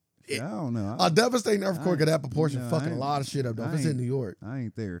 I don't know. A devastating earthquake of that proportion fucking a lot of shit up, though. If it's in New York. I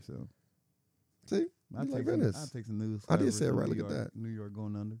ain't there, so. See? Like Venice. I'll take some news. I did say it right. Look at that. New York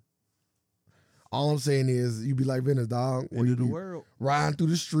going under. All I'm saying is you be like Venice, dog. Where End you of the be world. riding through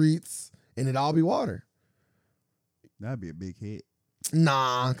the streets and it all be water. That'd be a big hit.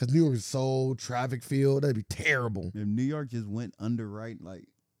 Nah, because New York is so traffic filled. That'd be terrible. If New York just went under, right? Like,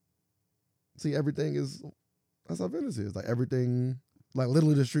 See, everything is, that's how Venice is. Like everything, like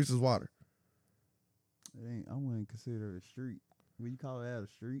literally the streets is water. it ain't. I wouldn't consider it a street. What you call that, a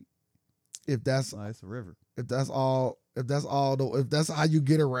street? If that's Like, it's a river. if that's how you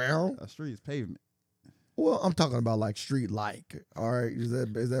get around. A street is pavement. Well, I'm talking about like street like. All right, is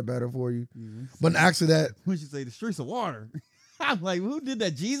that better for you? Mm-hmm. But actually, that When you say the streets of water, I'm like, who did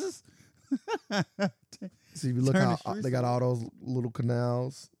that? Jesus? see if you look Turn the how streets they got of- all those little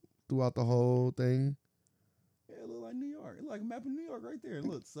canals throughout the whole thing. Yeah, it look like New York. It look like a map of New York right there.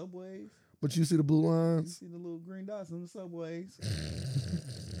 Look, subways. But you see the blue You lines. see the little green dots on the subways.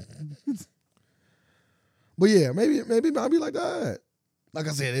 But yeah, maybe it might be like that. Like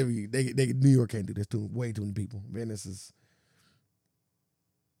I said, New York can't do this to way too many people. Venice is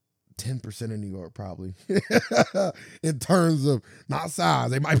 10% of New York probably. In terms of not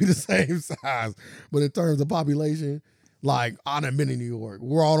size, they might be the same size, but in terms of population, like I done been in New York.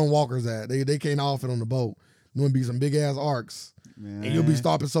 Where all them walkers at? They can't all fit on the boat. There's gonna be some big ass arcs, Man. and you'll be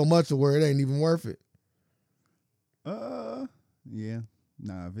stopping so much to where it ain't even worth it. Yeah.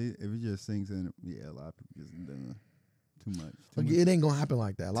 Nah, if it just sinks in, yeah, a lot of people just done too much. Like, it ain't gonna happen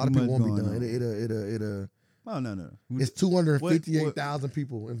like that. A lot of too people much won't be going done. Oh no. It's 258,000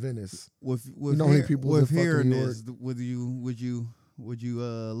 people in Venice. With You know how many people with in fucking hearing New York? this, would you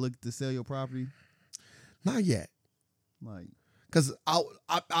look to sell your property? Not yet. Like, Because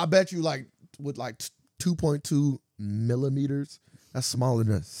I bet you like with like 2.2 millimeters, that's smaller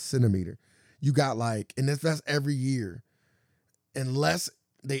than a centimeter. You got like, and that's every year. Unless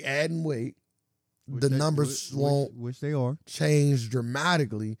they add in weight, the numbers won't which they are. change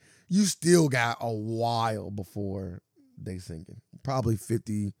dramatically. You still got a while before they sinking. Probably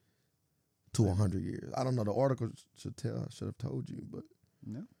 50 to 100 years. I don't know. The article should have told you, but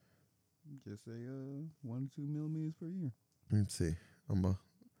No, just say 1 to 2 millimeters per year. let's see.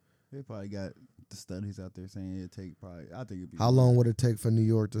 They probably got the studies out there saying it'd take probably. I think it'd be How long would it take for New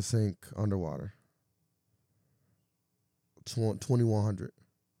York to sink underwater? 2100.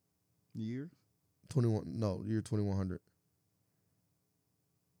 years. 2100.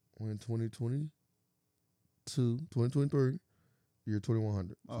 When 2022, 2023, year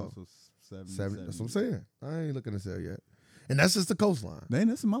 2100. Oh, So so 7. That's what I'm saying. I ain't looking to sell yet. And that's just the coastline. Man,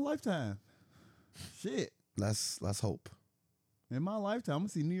 this is my lifetime. Shit. Let's hope. In my lifetime, I'm gonna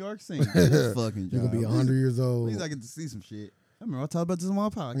see New York sink. This fucking job. You're gonna be 100 years At old. least I get to see some shit. I remember I talked about this on my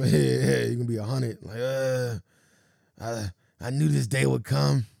podcast. Yeah, you're gonna be 100. Like, I knew this day would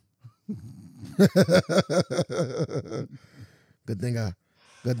come. Good thing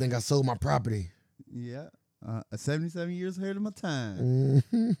I sold my property. Yeah. 77 years ahead of my time.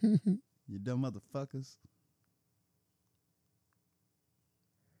 You dumb motherfuckers.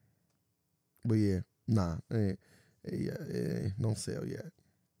 But yeah, nah, don't sell yet.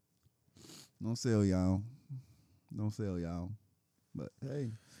 Don't sell y'all. Don't sell y'all. But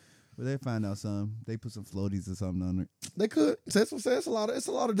hey, but they find out something. They put some floaties or something on it. They could. That's what I'm saying. It's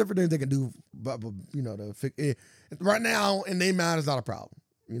a lot of different things they can do. But you know, right now in their mind, it's not a problem.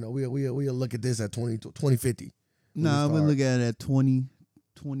 You know, we'll look at this at 2050. Nah, we look at it at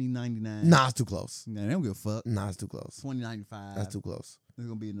 2099. Nah, it's too close. Nah, they don't give a fuck. Nah, it's too close. 2095. That's too close. It's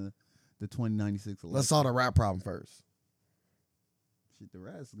gonna be in the 2096 election. Let's solve the rap problem first. Shit, the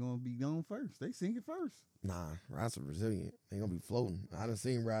rats is gonna be gone first. They sink it first. Nah, rats are resilient. They gonna be floating. I done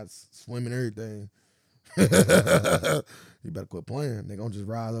seen rats swim and everything. You better quit playing. They gonna just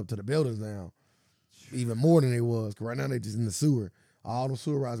rise up to the buildings now, even more than they was. Cause right now they just in the sewer. All the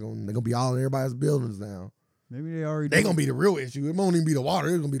sewer rats they gonna be all in everybody's buildings now. Maybe they already. They gonna be the real issue. It won't even be the water.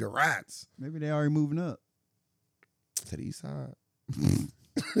 It's gonna be the rats. Maybe they already moving up. To the east side.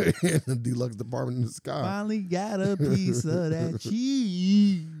 In the deluxe department in the sky. Finally got a piece of that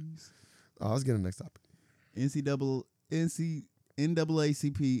cheese. Oh, let's get to the next topic.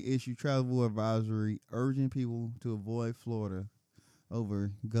 NAACP issued travel advisory urging people to avoid Florida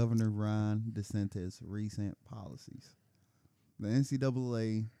over Governor Ron DeSantis' recent policies. The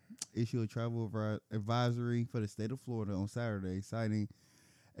NCAA issued a travel advisory for the state of Florida on Saturday, citing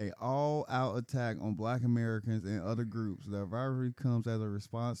an all-out attack on Black Americans and other groups. The advisory comes as a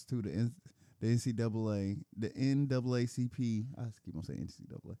response to the NCAA, the NAACP. I just keep on saying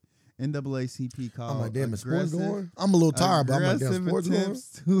NCAA. NAACP called I'm like, damn, is sports going? I'm a little tired, but I'm like, damn, sports going?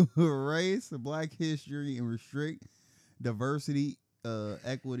 Attempts to erase Black history and restrict diversity,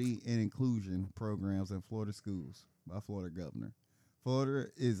 equity, and inclusion programs in Florida schools by Florida governor. Florida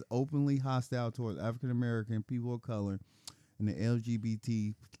is openly hostile towards African American, people of color, and the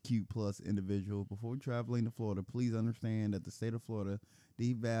LGBTQ plus individual. Before traveling to Florida, please understand that the state of Florida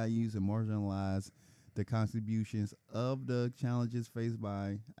devalues and marginalizes the contributions of the challenges faced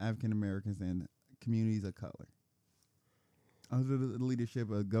by African Americans and communities of color. Under the leadership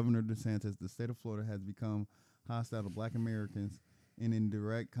of Governor DeSantis, the state of Florida has become hostile to Black Americans and in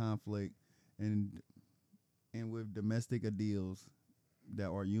direct conflict and with domestic ideals that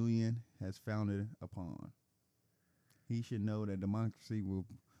our union has founded upon. He should know that democracy will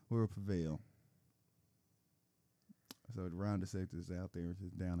prevail. So the round of sectors out there,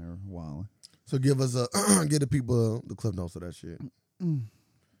 just down there wilding. So give us give the people the clip notes of that shit.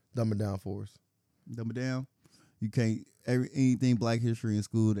 Dumb it down for us. Dumb it down. You can't anything Black history in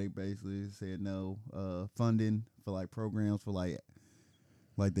school. They basically said no funding for like programs for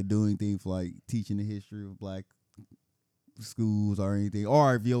like the doing thing for like teaching the history of Black schools or anything.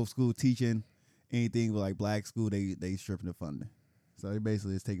 Or if your school teaching anything with like Black school, they stripping the funding. So they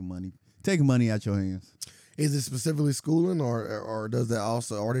basically is taking money out your hands. Is it specifically schooling, or does that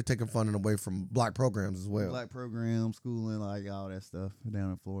also? Are they taking funding away from Black programs as well? Black programs, schooling, like all that stuff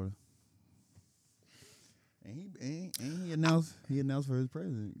down in Florida. And he announced for his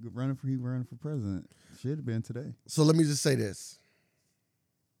president, running for president. Should have been today. So let me just say this: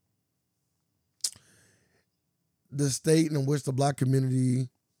 the state in which the Black community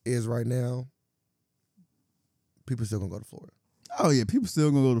is right now, people still gonna go to Florida. Oh yeah, people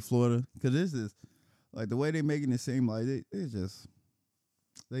still gonna go to Florida because this is like the way they making it seem like they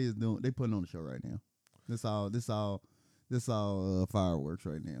putting on the show right now. This all fireworks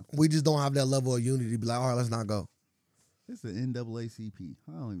right now. We just don't have that level of unity to be like, all right, let's not go. It's the NAACP.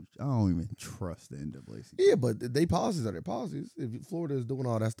 I don't even trust the NAACP. Yeah, but they policies are their policies. If Florida is doing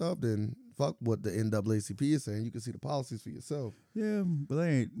all that stuff, then fuck what the NAACP is saying. You can see the policies for yourself. Yeah, but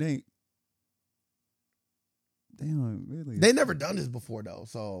they don't really. They never done this before though,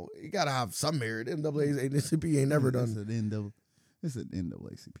 so you gotta have some merit. NAACP ain't never done. It's an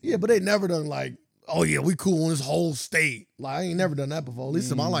NAACP. Yeah, but they never done like, oh yeah, we cool on this whole state. Like I ain't never done that before. At least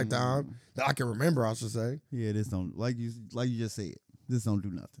in my lifetime that I can remember, I should say. Yeah, this don't like you just said. This don't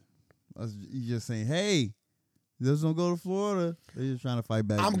do nothing. You just saying, hey, this don't go to Florida. They're just trying to fight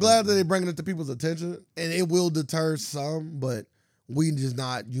back. I'm glad that they're bringing it to people's attention, and it will deter some, but we just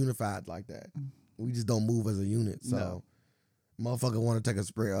not unified like that. We just don't move as a unit. So, motherfucker want to take a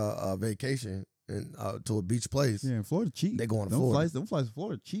vacation and to a beach place. Yeah, Florida cheap. They going to Florida. Them flights to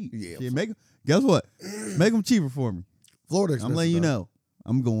Florida cheap. Yeah. Shit, guess what? Make them cheaper for me. Florida expensive. I'm letting you know.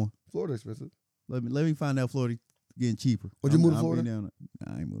 I'm going. Florida expensive. Let me find out Florida getting cheaper. Would you move to Florida?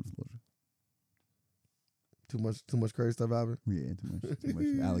 I ain't moving to Florida. Too much crazy stuff happening? Yeah, too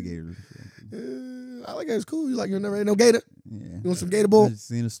much alligators. Alligators cool. You never ate no gator? Yeah. You want some gator bull? I just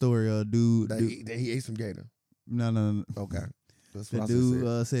seen a story dude. He ate some gator. No. Okay. That's The what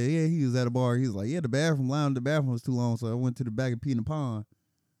dude said, yeah, he was at a bar. He was like, yeah, the bathroom was too long, so I went to the back and peed in the pond.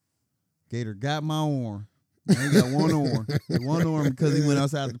 Gator got my arm. I ain't got one arm. One arm because he went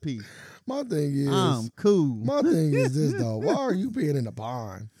outside to pee. My thing is, I'm cool. My thing is this though. Why are you peeing in the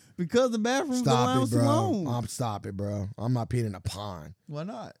pond? Because the bathroom was too long. Stop it, bro. I'm not peeing in a pond. Why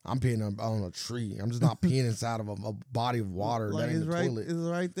not? I'm peeing on a tree. I'm just not peeing inside of a body of water. Like that ain't the toilet. It's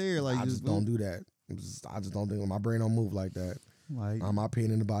right there. Like I just don't do that. I just don't think my brain don't move like that. Like I'm not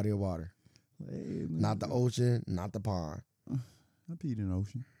peeing in the body of water. Hey, not the ocean, not the pond. I peed in the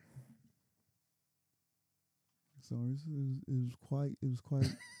ocean. So it was quite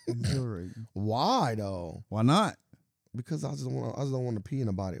exhilarating. Why though? Why not? Because I just don't want to pee in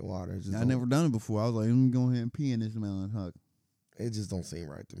a body of water. I never done it before. I was like, let me go ahead and pee in this mountain hug. It just don't seem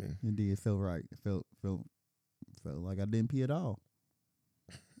right to me. It did. It felt right. It felt like I didn't pee at all.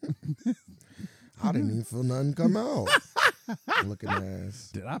 I didn't even feel nothing come out. Looking ass.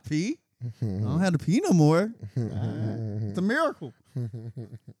 Did I pee? I don't have to pee no more. It's a miracle.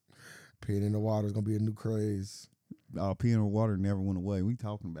 Peeing in the water is gonna be a new craze. Peeing in the water never went away. We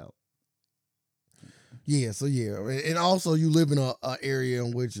talking about? Yeah. So yeah, and also you live in a area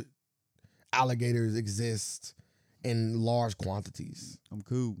in which alligators exist in large quantities. I'm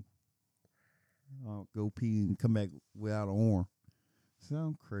cool. I'll go pee and come back without an arm.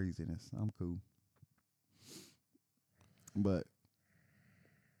 Some craziness. I'm cool. But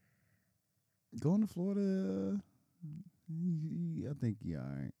going to Florida, I think all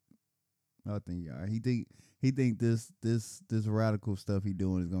right. I think all right. He think this radical stuff he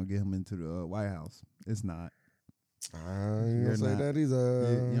doing is gonna get him into the White House. It's not. I ain't gonna say that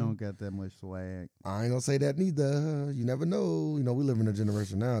either. You don't got that much swag. I ain't gonna say that neither. You never know. You know, we live in a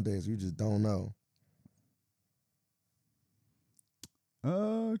generation nowadays. You just don't know.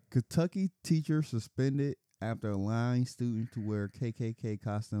 Kentucky teacher suspended after allowing students to wear KKK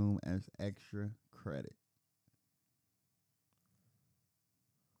costume as extra credit.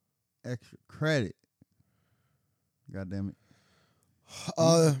 Extra credit. God damn it.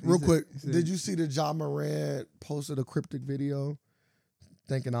 Real quick, did you see that Ja Morant posted a cryptic video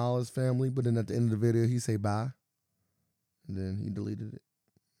thanking all his family, but then at the end of the video he say bye, and then he deleted it.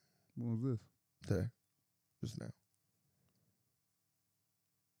 What was this? Today, just now.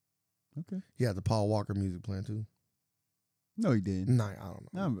 Okay. He had the Paul Walker music playing too. No, he didn't. Nah, I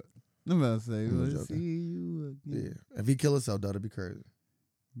don't know. I'm about to say, I'm let's joking. see you again. Yeah, if he kill himself, that'd be crazy.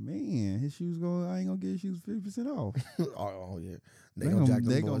 Man, his shoes going. I ain't gonna get his shoes 50% off. oh yeah, they gonna jack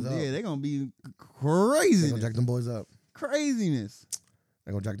them boys up. Yeah, they gonna be crazy. They gonna jack them boys up. Craziness.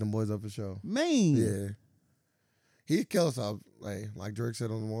 They gonna jack them boys up for sure. Man. Yeah, he kill himself. Like Drake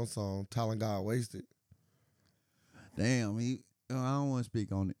said on one song, "Talent got wasted." Damn, I don't want to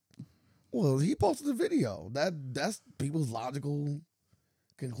speak on it. Well, he posted the video. That's people's logical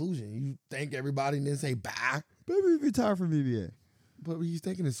conclusion. You thank everybody and then say bye. Baby retired from NBA. But he's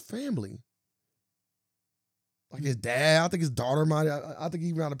thanking his family. Like his dad. I think his daughter might. I think he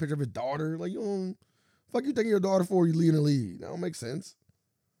even had a picture of his daughter. Like, you don't. Fuck you thinking your daughter for you leaving the league. That don't make sense.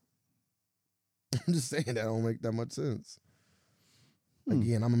 I'm just saying that don't make that much sense.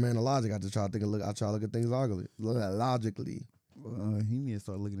 Again, I'm a man of logic. I just try to look at things logically. He need to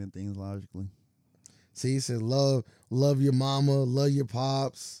start looking at things logically. See, he said, love your mama, love your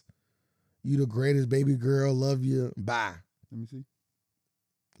pops. You the greatest baby girl, love you. Bye. Let me see.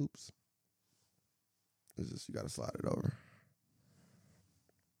 Oops. It's just, you got to slide it over.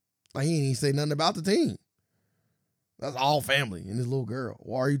 Like, he ain't even say nothing about the team. That's all family and this little girl.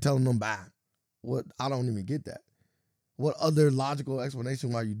 Why are you telling them bye? What? I don't even get that. What other logical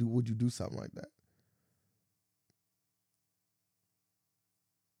explanation why would you do something like that?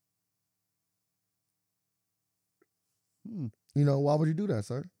 You know, why would you do that,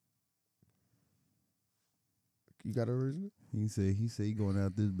 sir? You got a reason? He said he going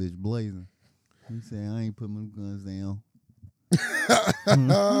out this bitch blazing. He said, I ain't putting them guns down.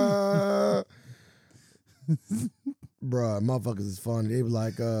 Bruh, motherfuckers is funny. They be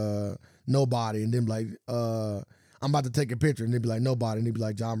like, nobody. And then be like, I'm about to take a picture. And they be like, nobody. And they be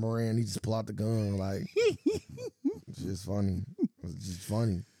like, John Moran. He just pull out the gun. Like, it's just funny. It's just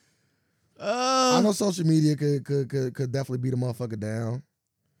funny. I know social media could definitely beat a motherfucker down.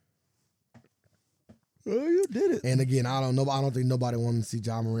 Oh, you did it. And again, I don't know. I don't think nobody wanted to see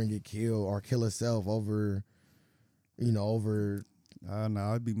John Moran get killed or kill himself over. No,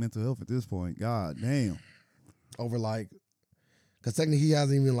 it'd be mental health at this point. God damn. Over like, because technically he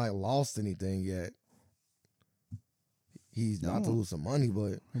hasn't even like lost anything yet. He's not to lose some money,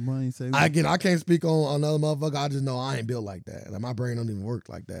 but I can't speak on another motherfucker. I just know I ain't built like that. Like my brain don't even work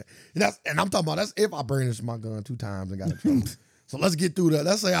like that. And I'm talking about that's if I brandished my gun 2 times and got in trouble. So let's get through that.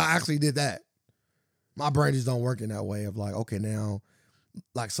 Let's say I actually did that. My brain just don't work in that way of like, okay, now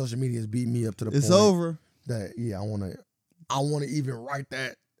like social media is beating me up to the point. It's over. That I wanna even write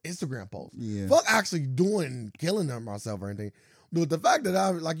that Instagram post. Yeah. Fuck actually killing them myself or anything. But the fact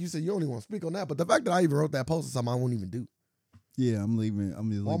that like you said, you only want to speak on that, but the fact that I even wrote that post is something I won't even do. Yeah, I'm leaving. I'm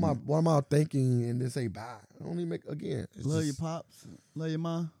just leaving. What am I thinking and then say bye? I don't even make again. Love your pops. Love your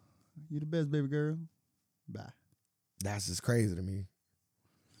mom. You the best, baby girl. Bye. That's just crazy to me.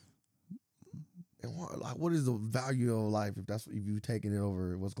 And what is the value of life if you taking it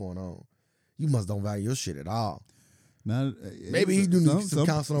over what's going on? You must don't value your shit at all. Maybe he do need some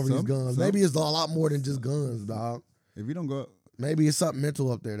counseling over these guns. Maybe it's a lot more than just guns, dog. If you don't go, maybe it's something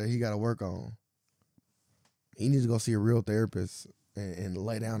mental up there that he got to work on. He needs to go see a real therapist and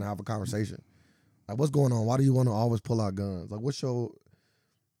lay down and have a conversation. Like, what's going on? Why do you want to always pull out guns? Like, what's your,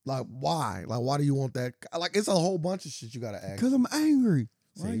 like, why? Like, why do you want that? Like, it's a whole bunch of shit you got to ask. Because I'm angry.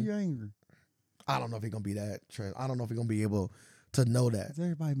 Why are you angry? I don't know if he's going to be that. I don't know if he's going to be able to know that.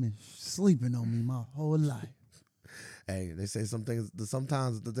 Everybody been sleeping on me my whole life. Hey, they say sometimes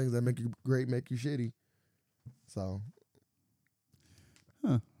the things that make you great make you shitty. So.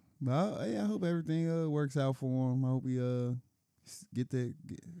 But I hope everything works out for him. I hope he get the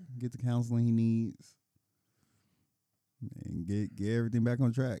counseling he needs and get everything back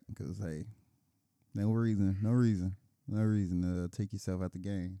on track. Because hey, no reason to take yourself out the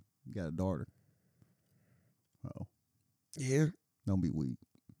game. You got a daughter. Oh, yeah. Don't be weak.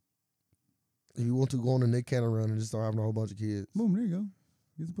 If you want to go on a Nick Cannon run and just start having a whole bunch of kids, boom, there you go.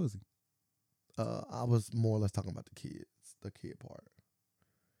 Get some pussy. I was more or less talking about the kid part.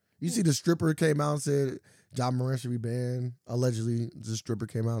 You see, the stripper came out and said John Moran should be banned. Allegedly, the stripper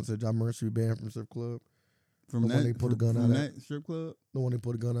came out and said John Moran should be banned from strip club. From The that, one they pulled a gun from out at. that strip club, The one they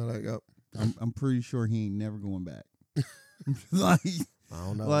put a gun out at. Yep. I'm pretty sure he ain't never going back. like, I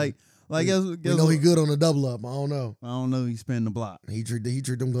don't know. like we guess know he what? good on the double up. I don't know. I don't know. He spinning the block. He treat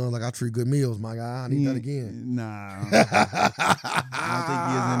them guns like I treat good meals, my guy. I need that again. Nah, I don't think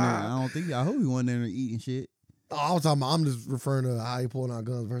he is in there. I don't think. I hope he wasn't in there eating shit. I was talking about, I'm just referring to how he pulling out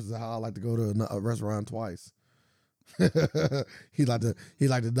guns versus how I like to go to a restaurant twice. he like to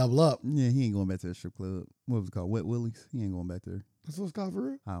double up. Yeah, he ain't going back to the strip club. What was it called? Wet Willie's. He ain't going back there. That's what it's called for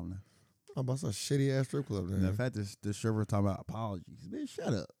real? I don't know. I'm about a shitty ass strip club. The fact that the stripper talking about apologies, bitch,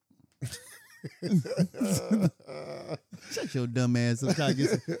 shut up. Shut your dumb ass up. Try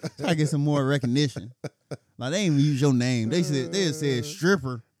to get some more recognition. Like, they ain't even use your name. They said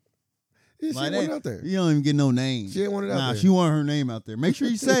stripper. Yeah, she Like, wanted out there. You don't even get no name. She ain't wanted out there. Nah, she wanted her name out there. Make sure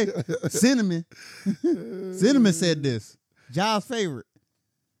you say Cinnamon. Cinnamon said this. Giles' favorite.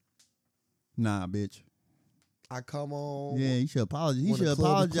 Nah, bitch. I come on. Yeah, he should apologize. He when the should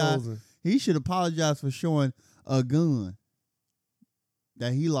club is apologize. closing. He should apologize for showing a gun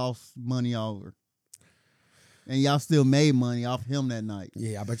that he lost money over. And y'all still made money off him that night.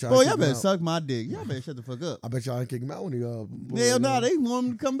 Yeah, I bet y'all. Boy, ain't y'all kick him better out. suck my dick. Y'all better shut the fuck up. I bet y'all ain't kick him out when he Hell no, they want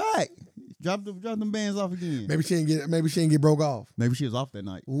him to come back. Drop them bands off again. Maybe she didn't get broke off. Maybe she was off that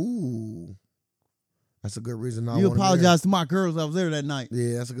night. Ooh, that's a good reason. You apologize to my girls I was there that night.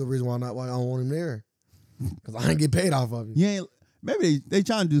 Yeah, that's a good reason why I don't want him there. Because I ain't get paid off of it. You ain't. Maybe they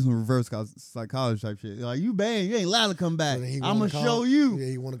trying to do some reverse psychology type shit. Like, you banned, you ain't allowed to come back. So then he I'm wanna gonna show you. Yeah,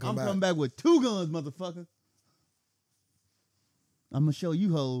 he want to come I'm back. coming back with 2 guns, motherfucker. I'm gonna show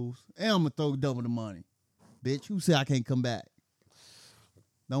you hoes, and I'm gonna throw double the money. Bitch, who said I can't come back?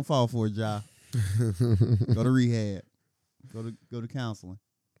 Don't fall for it, Ja. Go to rehab. Go to counseling.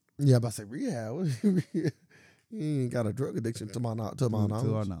 Yeah, but I say rehab. He ain't got a drug addiction to my knowledge. To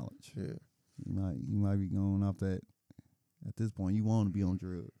our knowledge. Yeah. You might be going off that. At this point, you want to be on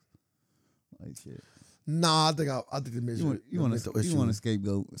drugs, like shit. Nah, I think the mission. You want a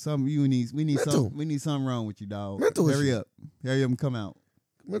scapegoat. We need something wrong with you, dog. Mental Hurry issue. up and come out.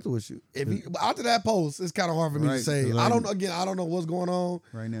 Mental issue. After that post, it's kind of hard for me to say. I don't know what's going on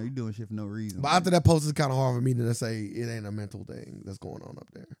right now. You're doing shit for no reason. But after that post, it's kind of hard for me to say it ain't a mental thing that's going on up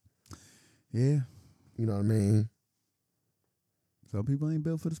there. Yeah, you know what I mean. Some people ain't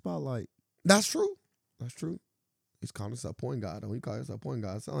built for the spotlight. That's true. He's calling himself point guard. When you call yourself point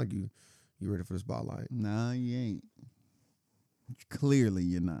guard, it sounds like you ready for the spotlight. Nah, you ain't. Clearly,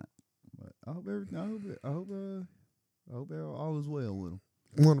 you're not. But I hope all is well with him.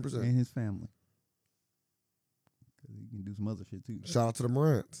 100%. And his family. Because he can do some other shit too. Shout out to the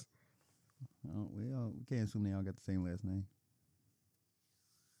Morants. We can't assume they all got the same last name.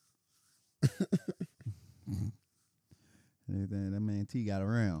 That man T got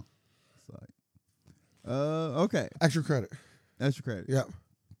around. It's like, okay. Extra credit. Yep.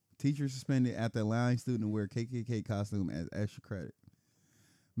 Teacher suspended after allowing student to wear KKK costume as extra credit.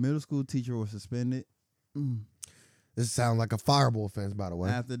 Middle school teacher was suspended. This sounds like a fireable offense, by the way.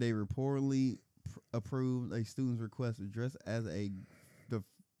 After they reportedly approved a student's request to dress as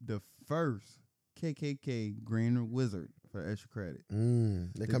the first KKK Grand Wizard for extra credit.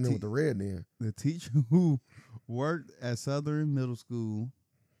 They come in with the red then. The teacher who worked at Southern Middle School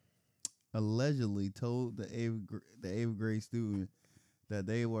allegedly told the eighth grade student that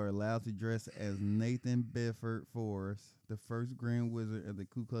they were allowed to dress as Nathan Bedford Forrest, the first Grand Wizard of the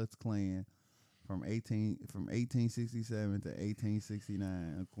Ku Klux Klan from 1867 to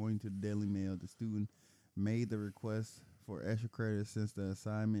 1869. According to the Daily Mail, the student made the request for extra credit since the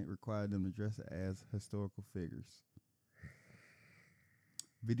assignment required them to dress as historical figures.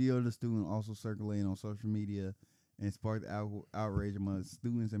 Video of the student also circulated on social media and sparked outrage among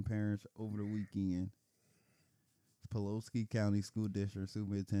students and parents over the weekend. Pulaski County School District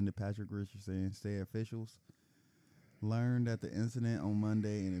Superintendent Patrick Richardson and state officials learned that the incident on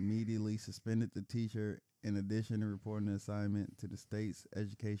Monday and immediately suspended the teacher, in addition to reporting the assignment to the state's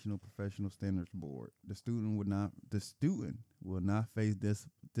Educational Professional Standards Board. The student will not face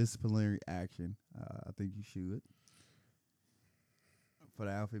disciplinary action. I think you should. For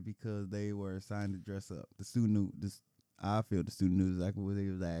the outfit because they were assigned to dress up. The student knew this. I feel the student knew exactly what he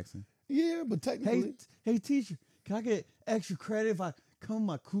was asking. Yeah, but technically, hey teacher, can I get extra credit if I come in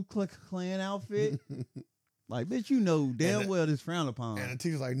my Ku Klux Klan outfit? Like, bitch, you know damn well this frowned upon. And the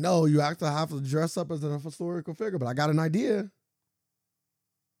teacher's like, no, you actually have to dress up as a historical figure, but I got an idea.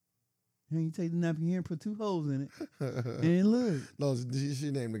 And you take the napkin here and put 2 holes in it. And look. No,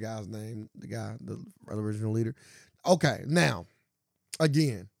 she named the guy's name, the original leader. Okay, now,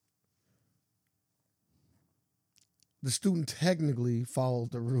 again, the student technically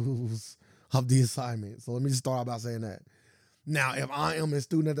followed the rules of the assignment. So let me just start out by saying that. Now, if I am a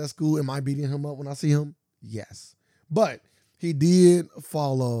student at that school, am I beating him up when I see him? Yes. But he did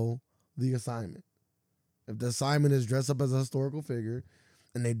follow the assignment. If the assignment is dressed up as a historical figure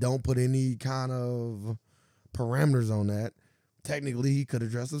and they don't put any kind of parameters on that, technically he could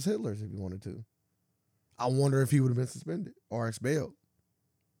have dressed as Hitler if he wanted to. I wonder if he would have been suspended or expelled.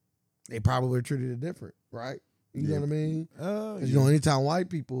 They probably would have treated it different, right? You know what I mean? Because, you know, anytime white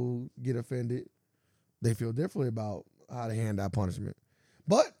people get offended, they feel differently about how to hand out punishment.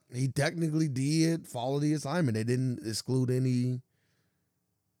 But he technically did follow the assignment. They didn't exclude any,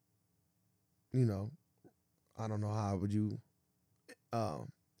 you know, I don't know how would you,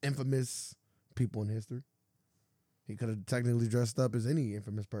 infamous people in history. He could have technically dressed up as any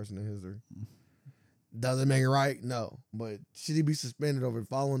infamous person in history. Does it make it right? No. But should he be suspended over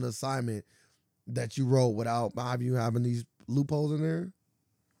following the assignment that you wrote without you having these loopholes in there?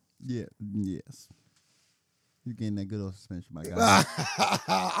 Yeah. Yes. You're getting that good old suspension, my guy.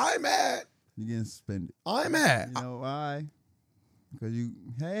 I'm mad. You're getting suspended. I'm mad. You know why? Because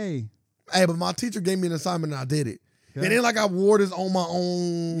Hey, but my teacher gave me an assignment and I did it. Okay. It ain't like I wore this on my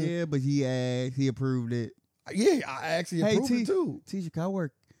own. Yeah, but he asked. He approved it. Yeah, I actually approved it too. Teacher, can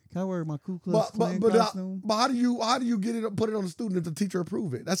I wear my Ku Klux Klan costume? But how do you get it? Put it on the student if the teacher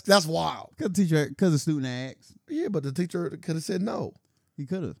approved it? That's wild. Because the student asked. Yeah, but the teacher could have said no. He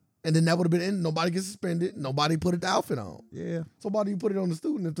could have. And then that would have been in. Nobody gets suspended. Nobody put the outfit on. Yeah. So why do you put it on the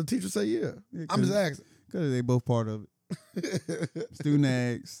student if the teacher say yeah? I'm just asking. Because they both part of it. Student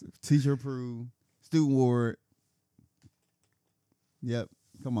asked, teacher approved, student wore it. Yep.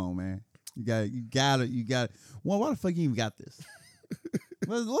 Come on, man. You got it. Well, why the fuck you even got this?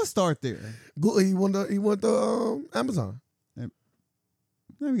 Let's start there. He went to Amazon. Now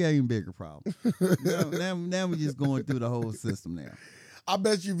we got an even bigger problem. now we're just going through the whole system now. I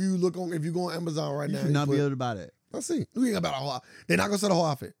bet you if you go on Amazon right now, you should not be able to buy that. Let's see. We ain't about a whole. They're not gonna sell the whole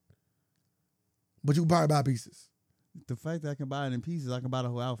outfit, but you can probably buy pieces. The fact that I can buy it in pieces, I can buy the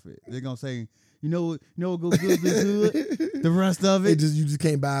whole outfit. They're gonna say, you know what goes good with hood? The rest of it, you just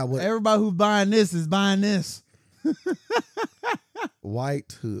can't buy what. Everybody who's buying this is buying this.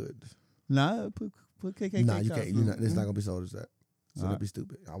 White hood. Nah, put KKK. Nah, you can't. It's not gonna be sold as that. So that'd be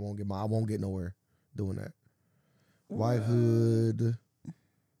stupid. I won't get nowhere doing that. White hood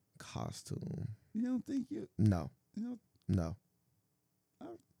costume. You don't think you? No. You No.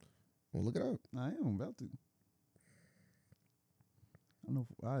 Well, look it up. I am about to. I don't know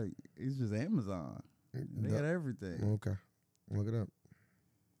why. It's just Amazon. They got everything. Okay. Look it up.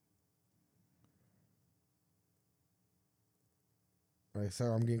 All right,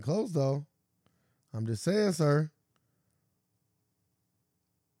 sir, I'm getting close, though. I'm just saying, sir.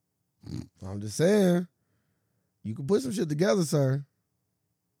 I'm just saying. You can put some shit together, sir.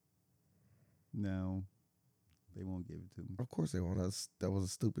 No. They won't give it to me. Of course they won't. That was a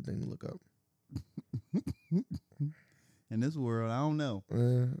stupid thing to look up. In this world, I don't know.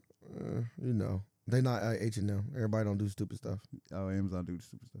 You know. They not H&M. Everybody don't do stupid stuff. Oh, Amazon do the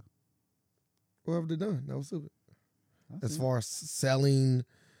stupid stuff. What have they done? That was stupid. As far as selling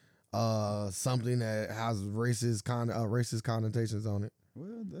something that has racist connotations on it.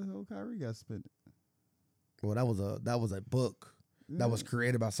 Well, the whole Kyrie got spent. Well, that was a book that was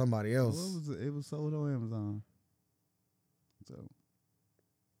created by somebody else. Well, it was sold on Amazon. So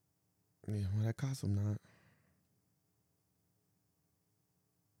yeah, well, that cost them not.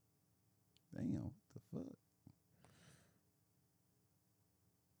 Damn, what the fuck?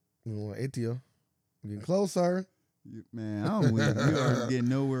 You want ATO? I'm getting closer. Man, I don't win. You are getting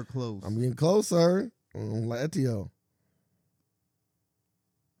nowhere close. I'm getting closer. I'm like ATO.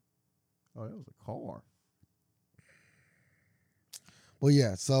 Oh, that was a car. Well,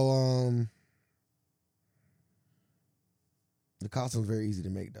 yeah. So, the costume's very easy to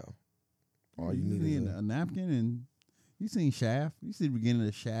make, though. All you need is a napkin, and you seen Shaft. You see the beginning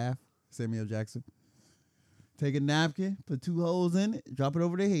of Shaft, Samuel Jackson. Take a napkin, put 2 holes in it, drop it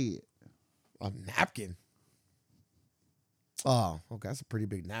over their head. A napkin? Oh, okay. That's a pretty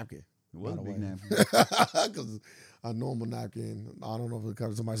big napkin. It was a big napkin. Because a normal napkin, I don't know if it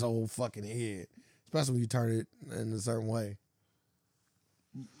covers somebody's whole fucking head. Especially when you turn it in a certain way.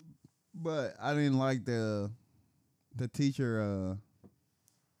 But I didn't like the teacher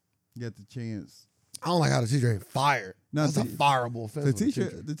get the chance. I don't like how the teacher ain't fired. No, that's a fireable offense.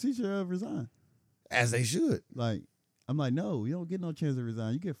 The teacher resigned. As they should. Like, I'm like, no, you don't get no chance to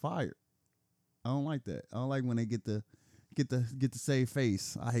resign. You get fired. I don't like that. I don't like when they get to save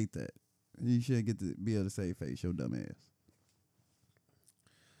face. I hate that. You shouldn't get to be able to save face, your dumb ass.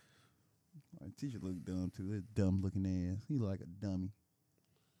 My teacher look dumb too. That dumb looking ass. He look like a dummy.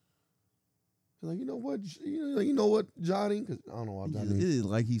 Like, you know what, Johnny? Because I don't know why It Johnny. is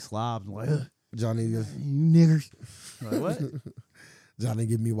like he slobs like Johnny you just niggers. Like what? Johnny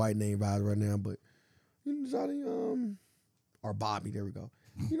give me white name vibes right now, but Johnny, or Bobby. There we go.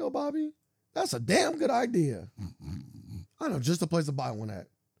 You know, Bobby, that's a damn good idea. I know just a place to buy one at.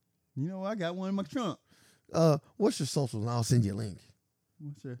 You know, I got one in my trunk. What's your socials? And I'll send you a link.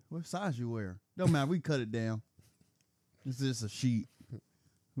 What size you wear? Don't matter. We cut it down. It's just a sheet.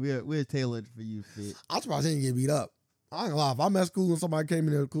 We'll tailor it for you fit. I'm surprised he didn't get beat up. I ain't gonna lie. If I'm at school and somebody came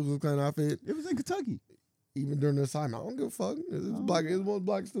in there with a Ku Klux Klan outfit, It was in Kentucky. even during the assignment, I don't give a fuck. It's Oh. black. It's one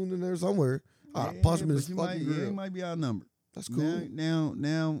black student in there somewhere. I'd punch him in but his you fucking might, grill. he might be outnumbered. That's cool. Now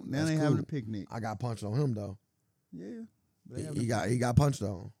That's they having cool. a picnic. I got punched on him though. Yeah. They having He a- he got punched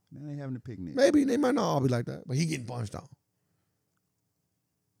on. Now they having a picnic. Maybe they might not all be like that, but he getting punched on.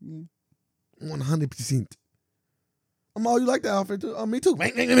 Yeah. 100%. I'm all you like that outfit too. Me too.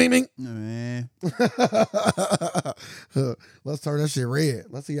 Bang, bang, bang, bang. Man. Let's turn that shit red.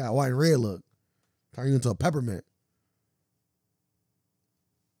 Let's see how white and red look. Turn you into a peppermint.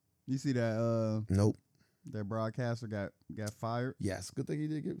 You see that Nope. that broadcaster got fired? Yes. Good thing he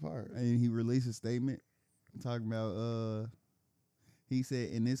did get fired. And he released a statement talking about he said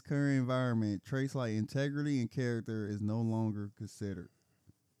in this current environment, traits like integrity and character is no longer considered.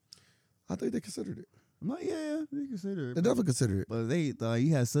 I think they considered it. I'm like, yeah, they consider it. They definitely considered it. But they thought he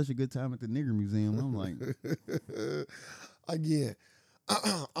had such a good time at the nigger museum. I'm like, Again,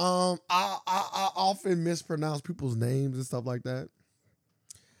 I often mispronounce people's names and stuff like that.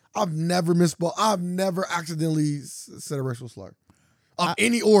 I've never misspoke. I've never accidentally said a racial slur of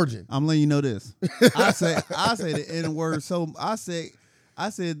any origin. I'm letting you know this. I say the N word. So I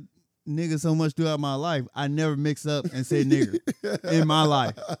said nigga so much throughout my life. I never mix up and say nigger in my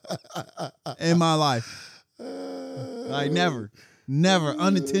life. In my life, like never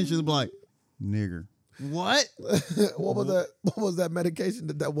unintentionally like nigger. What? What was that medication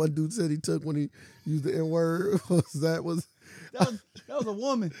that one dude said he took when he used the N word? That was a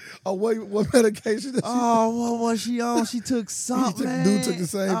woman. Oh, what medication? What was she on? She took something. Dude took the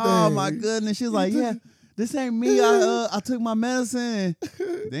same thing. Oh my goodness. She was like, yeah, this ain't me. I took my medicine.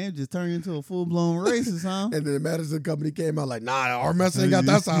 Damn, just turned into a full blown racist, huh? And then the medicine company came out like, nah, our medicine ain't got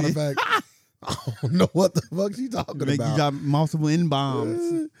that side effect. I don't know what the fuck she talking Make about. you drop multiple N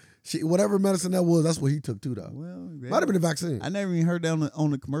bombs. Whatever medicine that was, that's what he took too, though. Well, Might have been a vaccine. I never even heard that on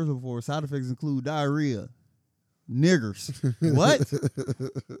the commercial before. Side effects include diarrhea. Niggers. What?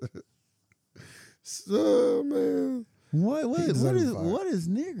 So, man. What is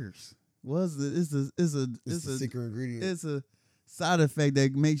niggers? It's a secret ingredient. It's a side effect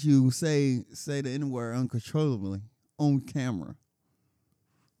that makes you say the N word uncontrollably on camera.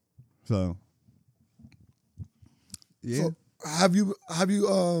 So yeah. So, have you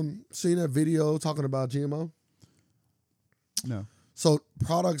seen that video talking about GMO? No. So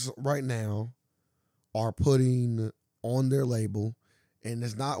products right now are putting on their label, and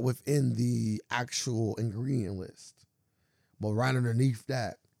it's not within the actual ingredient list, but right underneath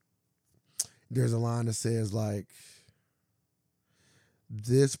that, there's a line that says like,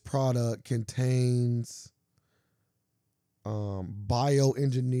 this product contains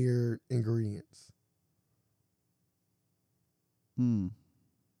bioengineered ingredients.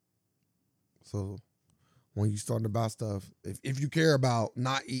 So when you start to buy stuff, if you care about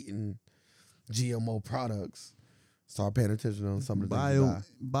not eating GMO products, start paying attention on some of the things you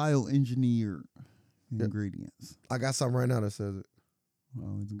buy. Bioengineered ingredients. I got something right now that says it.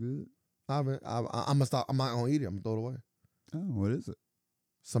 Oh, it's good. I'm gonna stop. I'm not gonna eat it. I'm gonna throw it away. Oh, what is it?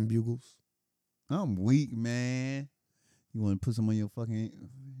 Some bugles. I'm weak, man. You want to put some on your fucking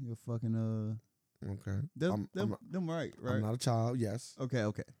Okay. them right. I'm not a child. Yes. Okay. I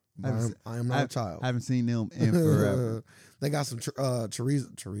am not a child. I haven't seen them in forever. They got some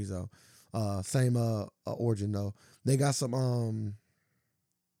chorizo. Same origin though. They got some damn,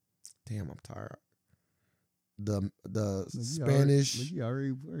 I'm tired. The Spanish You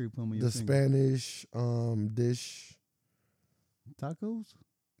already put me the Spanish dish, tacos,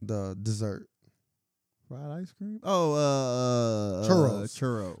 the dessert. fried ice cream. Oh, Churros.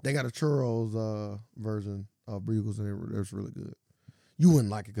 Churro. They got a churros version of bugles, and it's really good. You wouldn't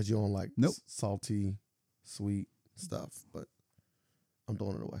like it because you don't like salty, sweet stuff, but I'm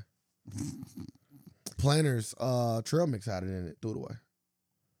throwing it away. Planters trail mix had it in it. Threw it away.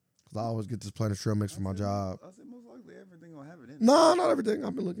 Because I always get this Planters trail mix for my job. I said most likely everything gonna have it in it. No, not everything.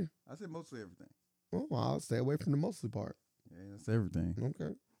 I've been looking. I said mostly everything. Well, I'll stay away from the mostly part. Yeah, that's everything.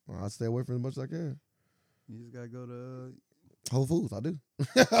 Okay. Well, I'll stay away from as much as I can. You just gotta go to Whole Foods, I do.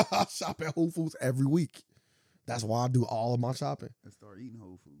 I shop at Whole Foods every week. That's why I do all of my shopping. and start eating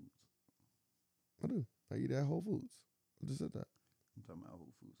Whole Foods. I do. I eat at Whole Foods. I just said that. I'm talking about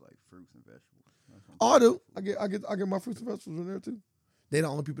Whole Foods, like fruits and vegetables. Oh, I do. I get my fruits and vegetables in there too. They the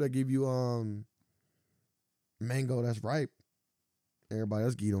only people that give you mango that's ripe. Everybody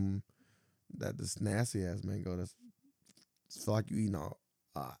else give them this nasty ass mango that's feel like you eating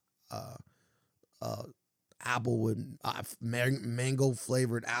apple with mango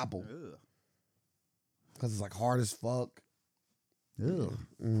flavored apple. Cause it's like hard as fuck. Ugh.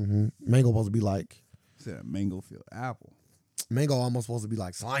 Mm-hmm. Mango supposed to be like said a mango filled apple. Mango almost supposed to be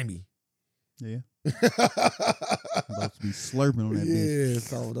like slimy. Yeah. Supposed to be slurping on that bitch. Yeah,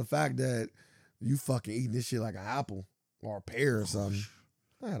 so the fact that you fucking eating this shit like an apple or a pear or something.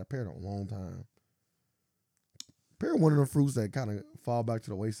 I had a pear in a long time. Pear one of the fruits that kind of fall back to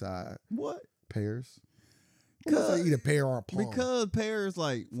the wayside. What? Pears. Because I eat a pear or a plum. Because pears,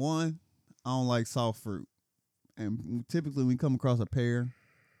 like, one, I don't like soft fruit. And typically when you come across a pear,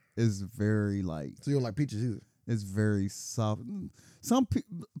 it's very, like... So you don't like peaches either? It's very soft. Some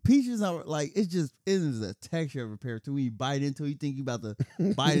peaches are like, it is the texture of a pear too. When you bite into it, you think you about to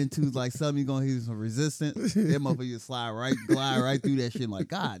bite into like something, you're gonna hear some resistance. That motherfucker just glide right through that shit. Like,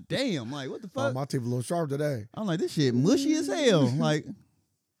 God damn, like what the fuck? Oh, my teeth a little sharp today. I'm like, this shit mushy as hell. Like,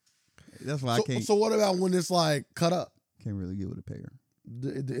 that's why I can't. So what about when it's like cut up? Can't really get with a pear.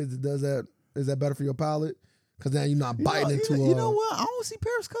 Is that better for your palate? Because now you're not biting into You know what? I don't see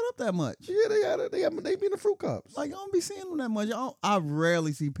pears cut up that much. Yeah, they be in the fruit cups. Like, I don't be seeing them that much. I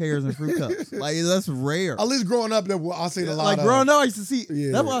rarely see pears in fruit cups. Like, that's rare. At least growing up, I seen a lot like, of... growing up, I used to see...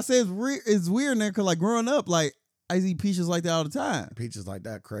 Yeah. That's why I say it's weird now, because, like, growing up, like, I see peaches like that all the time. Peaches like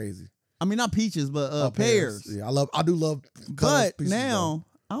that, crazy. I mean, not peaches, but pears. Yeah, I do love But peaches, now,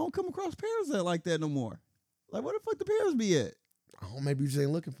 I don't come across pears that like that no more. Like, where the fuck the pears be at? Oh, maybe you just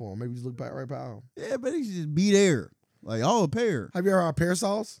ain't looking for them. Maybe you just look back right by them. Yeah, but they should just be there. Like, oh, a pear. Have you ever had pear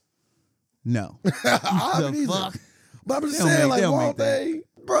sauce? No. I haven't either. Fuck? But I'm just saying, like, why don't they?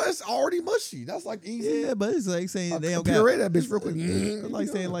 Bro, it's already mushy. That's like easy. Yeah, but it's like saying they don't puree that bitch real quick. It's like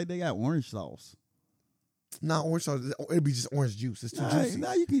saying like they got orange sauce. Not orange sauce. It'd be just orange juice. It's too juicy.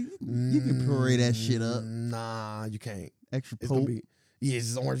 Nah, you can puree that shit up. Nah, you can't. Extra It's poke. gonna be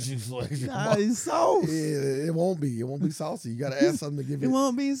it's just orange juice. Nah, it's sauce. Yeah, it won't be. It won't be saucy. You gotta add something to give it. It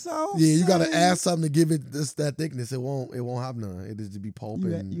won't be sauce. Yeah, you gotta add something to give it that thickness. It won't have none. It just be pulp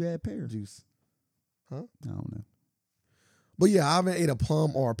and You had pear juice. Huh? I don't know. But yeah, I haven't ate a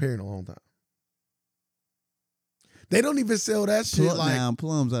plum or a pear in a long time. They don't even sell that shit like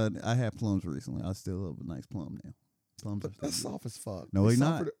plums. I had plums recently. I still love a nice plum now. Plums are that's still soft as fuck. No, it's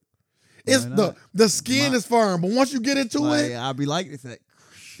not. It's the skin is firm, but once you get into it, I'll be like it's like.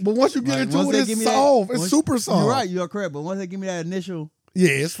 But once you get into it, it's soft. It's super soft. You're right. You're correct. But once they give me that initial,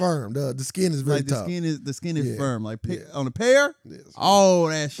 yeah, it's firm. The skin is very tough. The skin is firm. Like on a pear,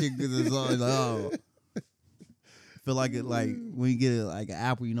 that shit is oh. Feel like it like when you get it like an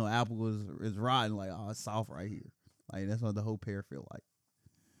apple, you know, apple is rotten. Like it's soft right here. Like that's what the whole pear feel like.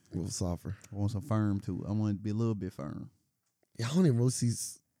 A little softer. I want some firm too. I want it to be a little bit firm. Yeah, I don't even really see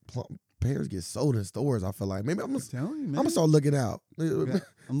pears get sold in stores. I feel like maybe I'm gonna I'm start looking out.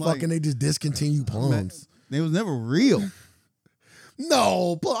 Fucking, they just discontinue plums. They was never real.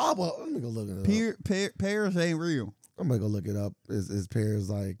 No, let me go look it up. Pears ain't real. I'm gonna go look it up. Is pears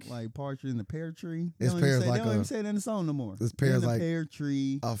like partridge in the pear tree? Is pears like they don't even say that in the song no more. Is pears like pear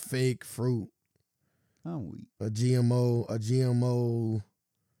tree? A fake fruit? I'm weak. A GMO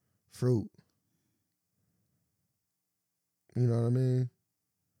fruit. You know what I mean?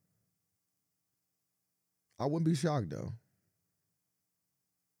 I wouldn't be shocked though.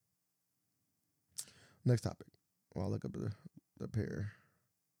 Next topic. Well, I'll look up the pear.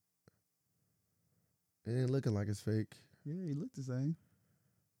 It ain't looking like it's fake. Yeah, he looked the same.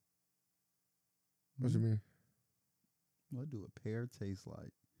 What you mean? What do a pear taste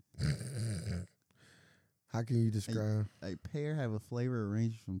like? How can you describe? A pear have a flavor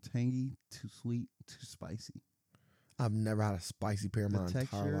ranging from tangy to sweet to spicy. I've never had a spicy pear in my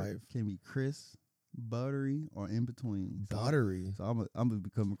entire life. Can be crisp, buttery, or in between. Buttery. So I'm gonna be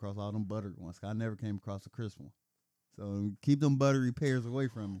coming across all them buttered ones. I never came across a crisp one. So keep them buttery pears away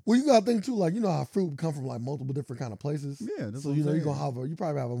from me. Well, you gotta think too, like, you know how fruit come from like multiple different kind of places. Yeah, that's so what you know saying. you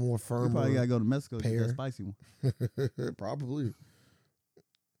probably have a more firm. You probably gotta go to Mexico to pear. get that spicy one. Probably.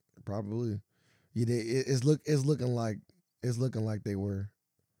 Yeah, it's looking like they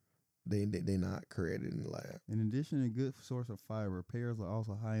not created in the lab. In addition, a good source of fiber, pears are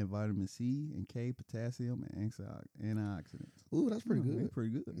also high in vitamin C and K, potassium, and antioxidants. Ooh, that's pretty good.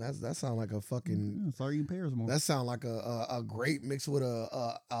 Pretty good. That sound like a fucking. Start eating pears more. That sound like a grape mixed with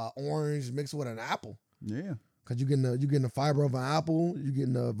a orange mixed with an apple. Yeah. Because you're getting the fiber of an apple, you're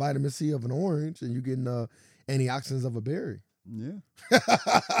getting the vitamin C of an orange, and you're getting the antioxidants of a berry. Yeah.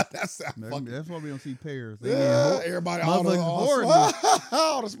 That's why we don't see pears. Everybody, all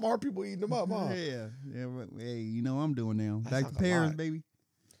the smart people eating them up, huh? Yeah. Hey, you know what I'm doing now. Back to pears, baby.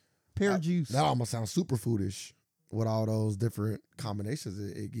 Pear juice. That almost sounds super foodish with all those different combinations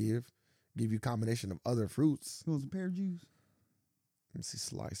it give you combination of other fruits. You want some pear juice? Let me see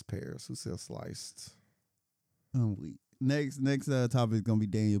sliced pears. Who sells sliced? Weak. Next topic is gonna be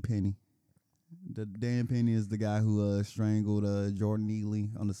Daniel Penny. Dan Penny is the guy who strangled Jordan Neely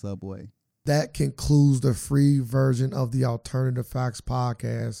on the subway. That concludes the free version of the Alternative Facts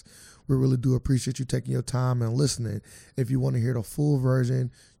podcast. We really do appreciate you taking your time and listening. If you want to hear the full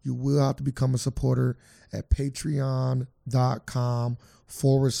version, you will have to become a supporter at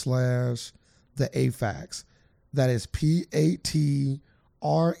patreon.com/theafacts. That is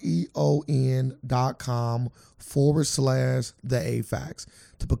patreon.com/theafacts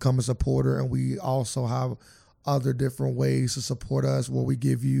to become a supporter. And we also have other different ways to support us where we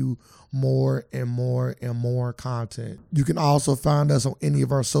give you more and more and more content. You can also find us on any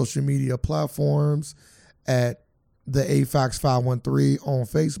of our social media platforms at the AFAX 513 on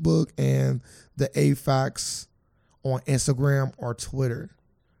Facebook and the AFAX on Instagram or Twitter.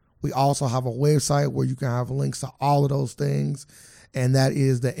 We also have a website where you can have links to all of those things, and that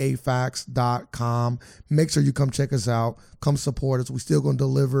is theafax.com. Make sure you come check us out. Come support us. We're still going to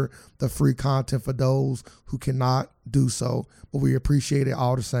deliver the free content for those who cannot do so, but we appreciate it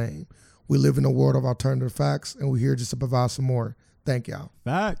all the same. We live in a world of alternative facts, and we're here just to provide some more. Thank y'all.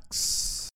 Facts.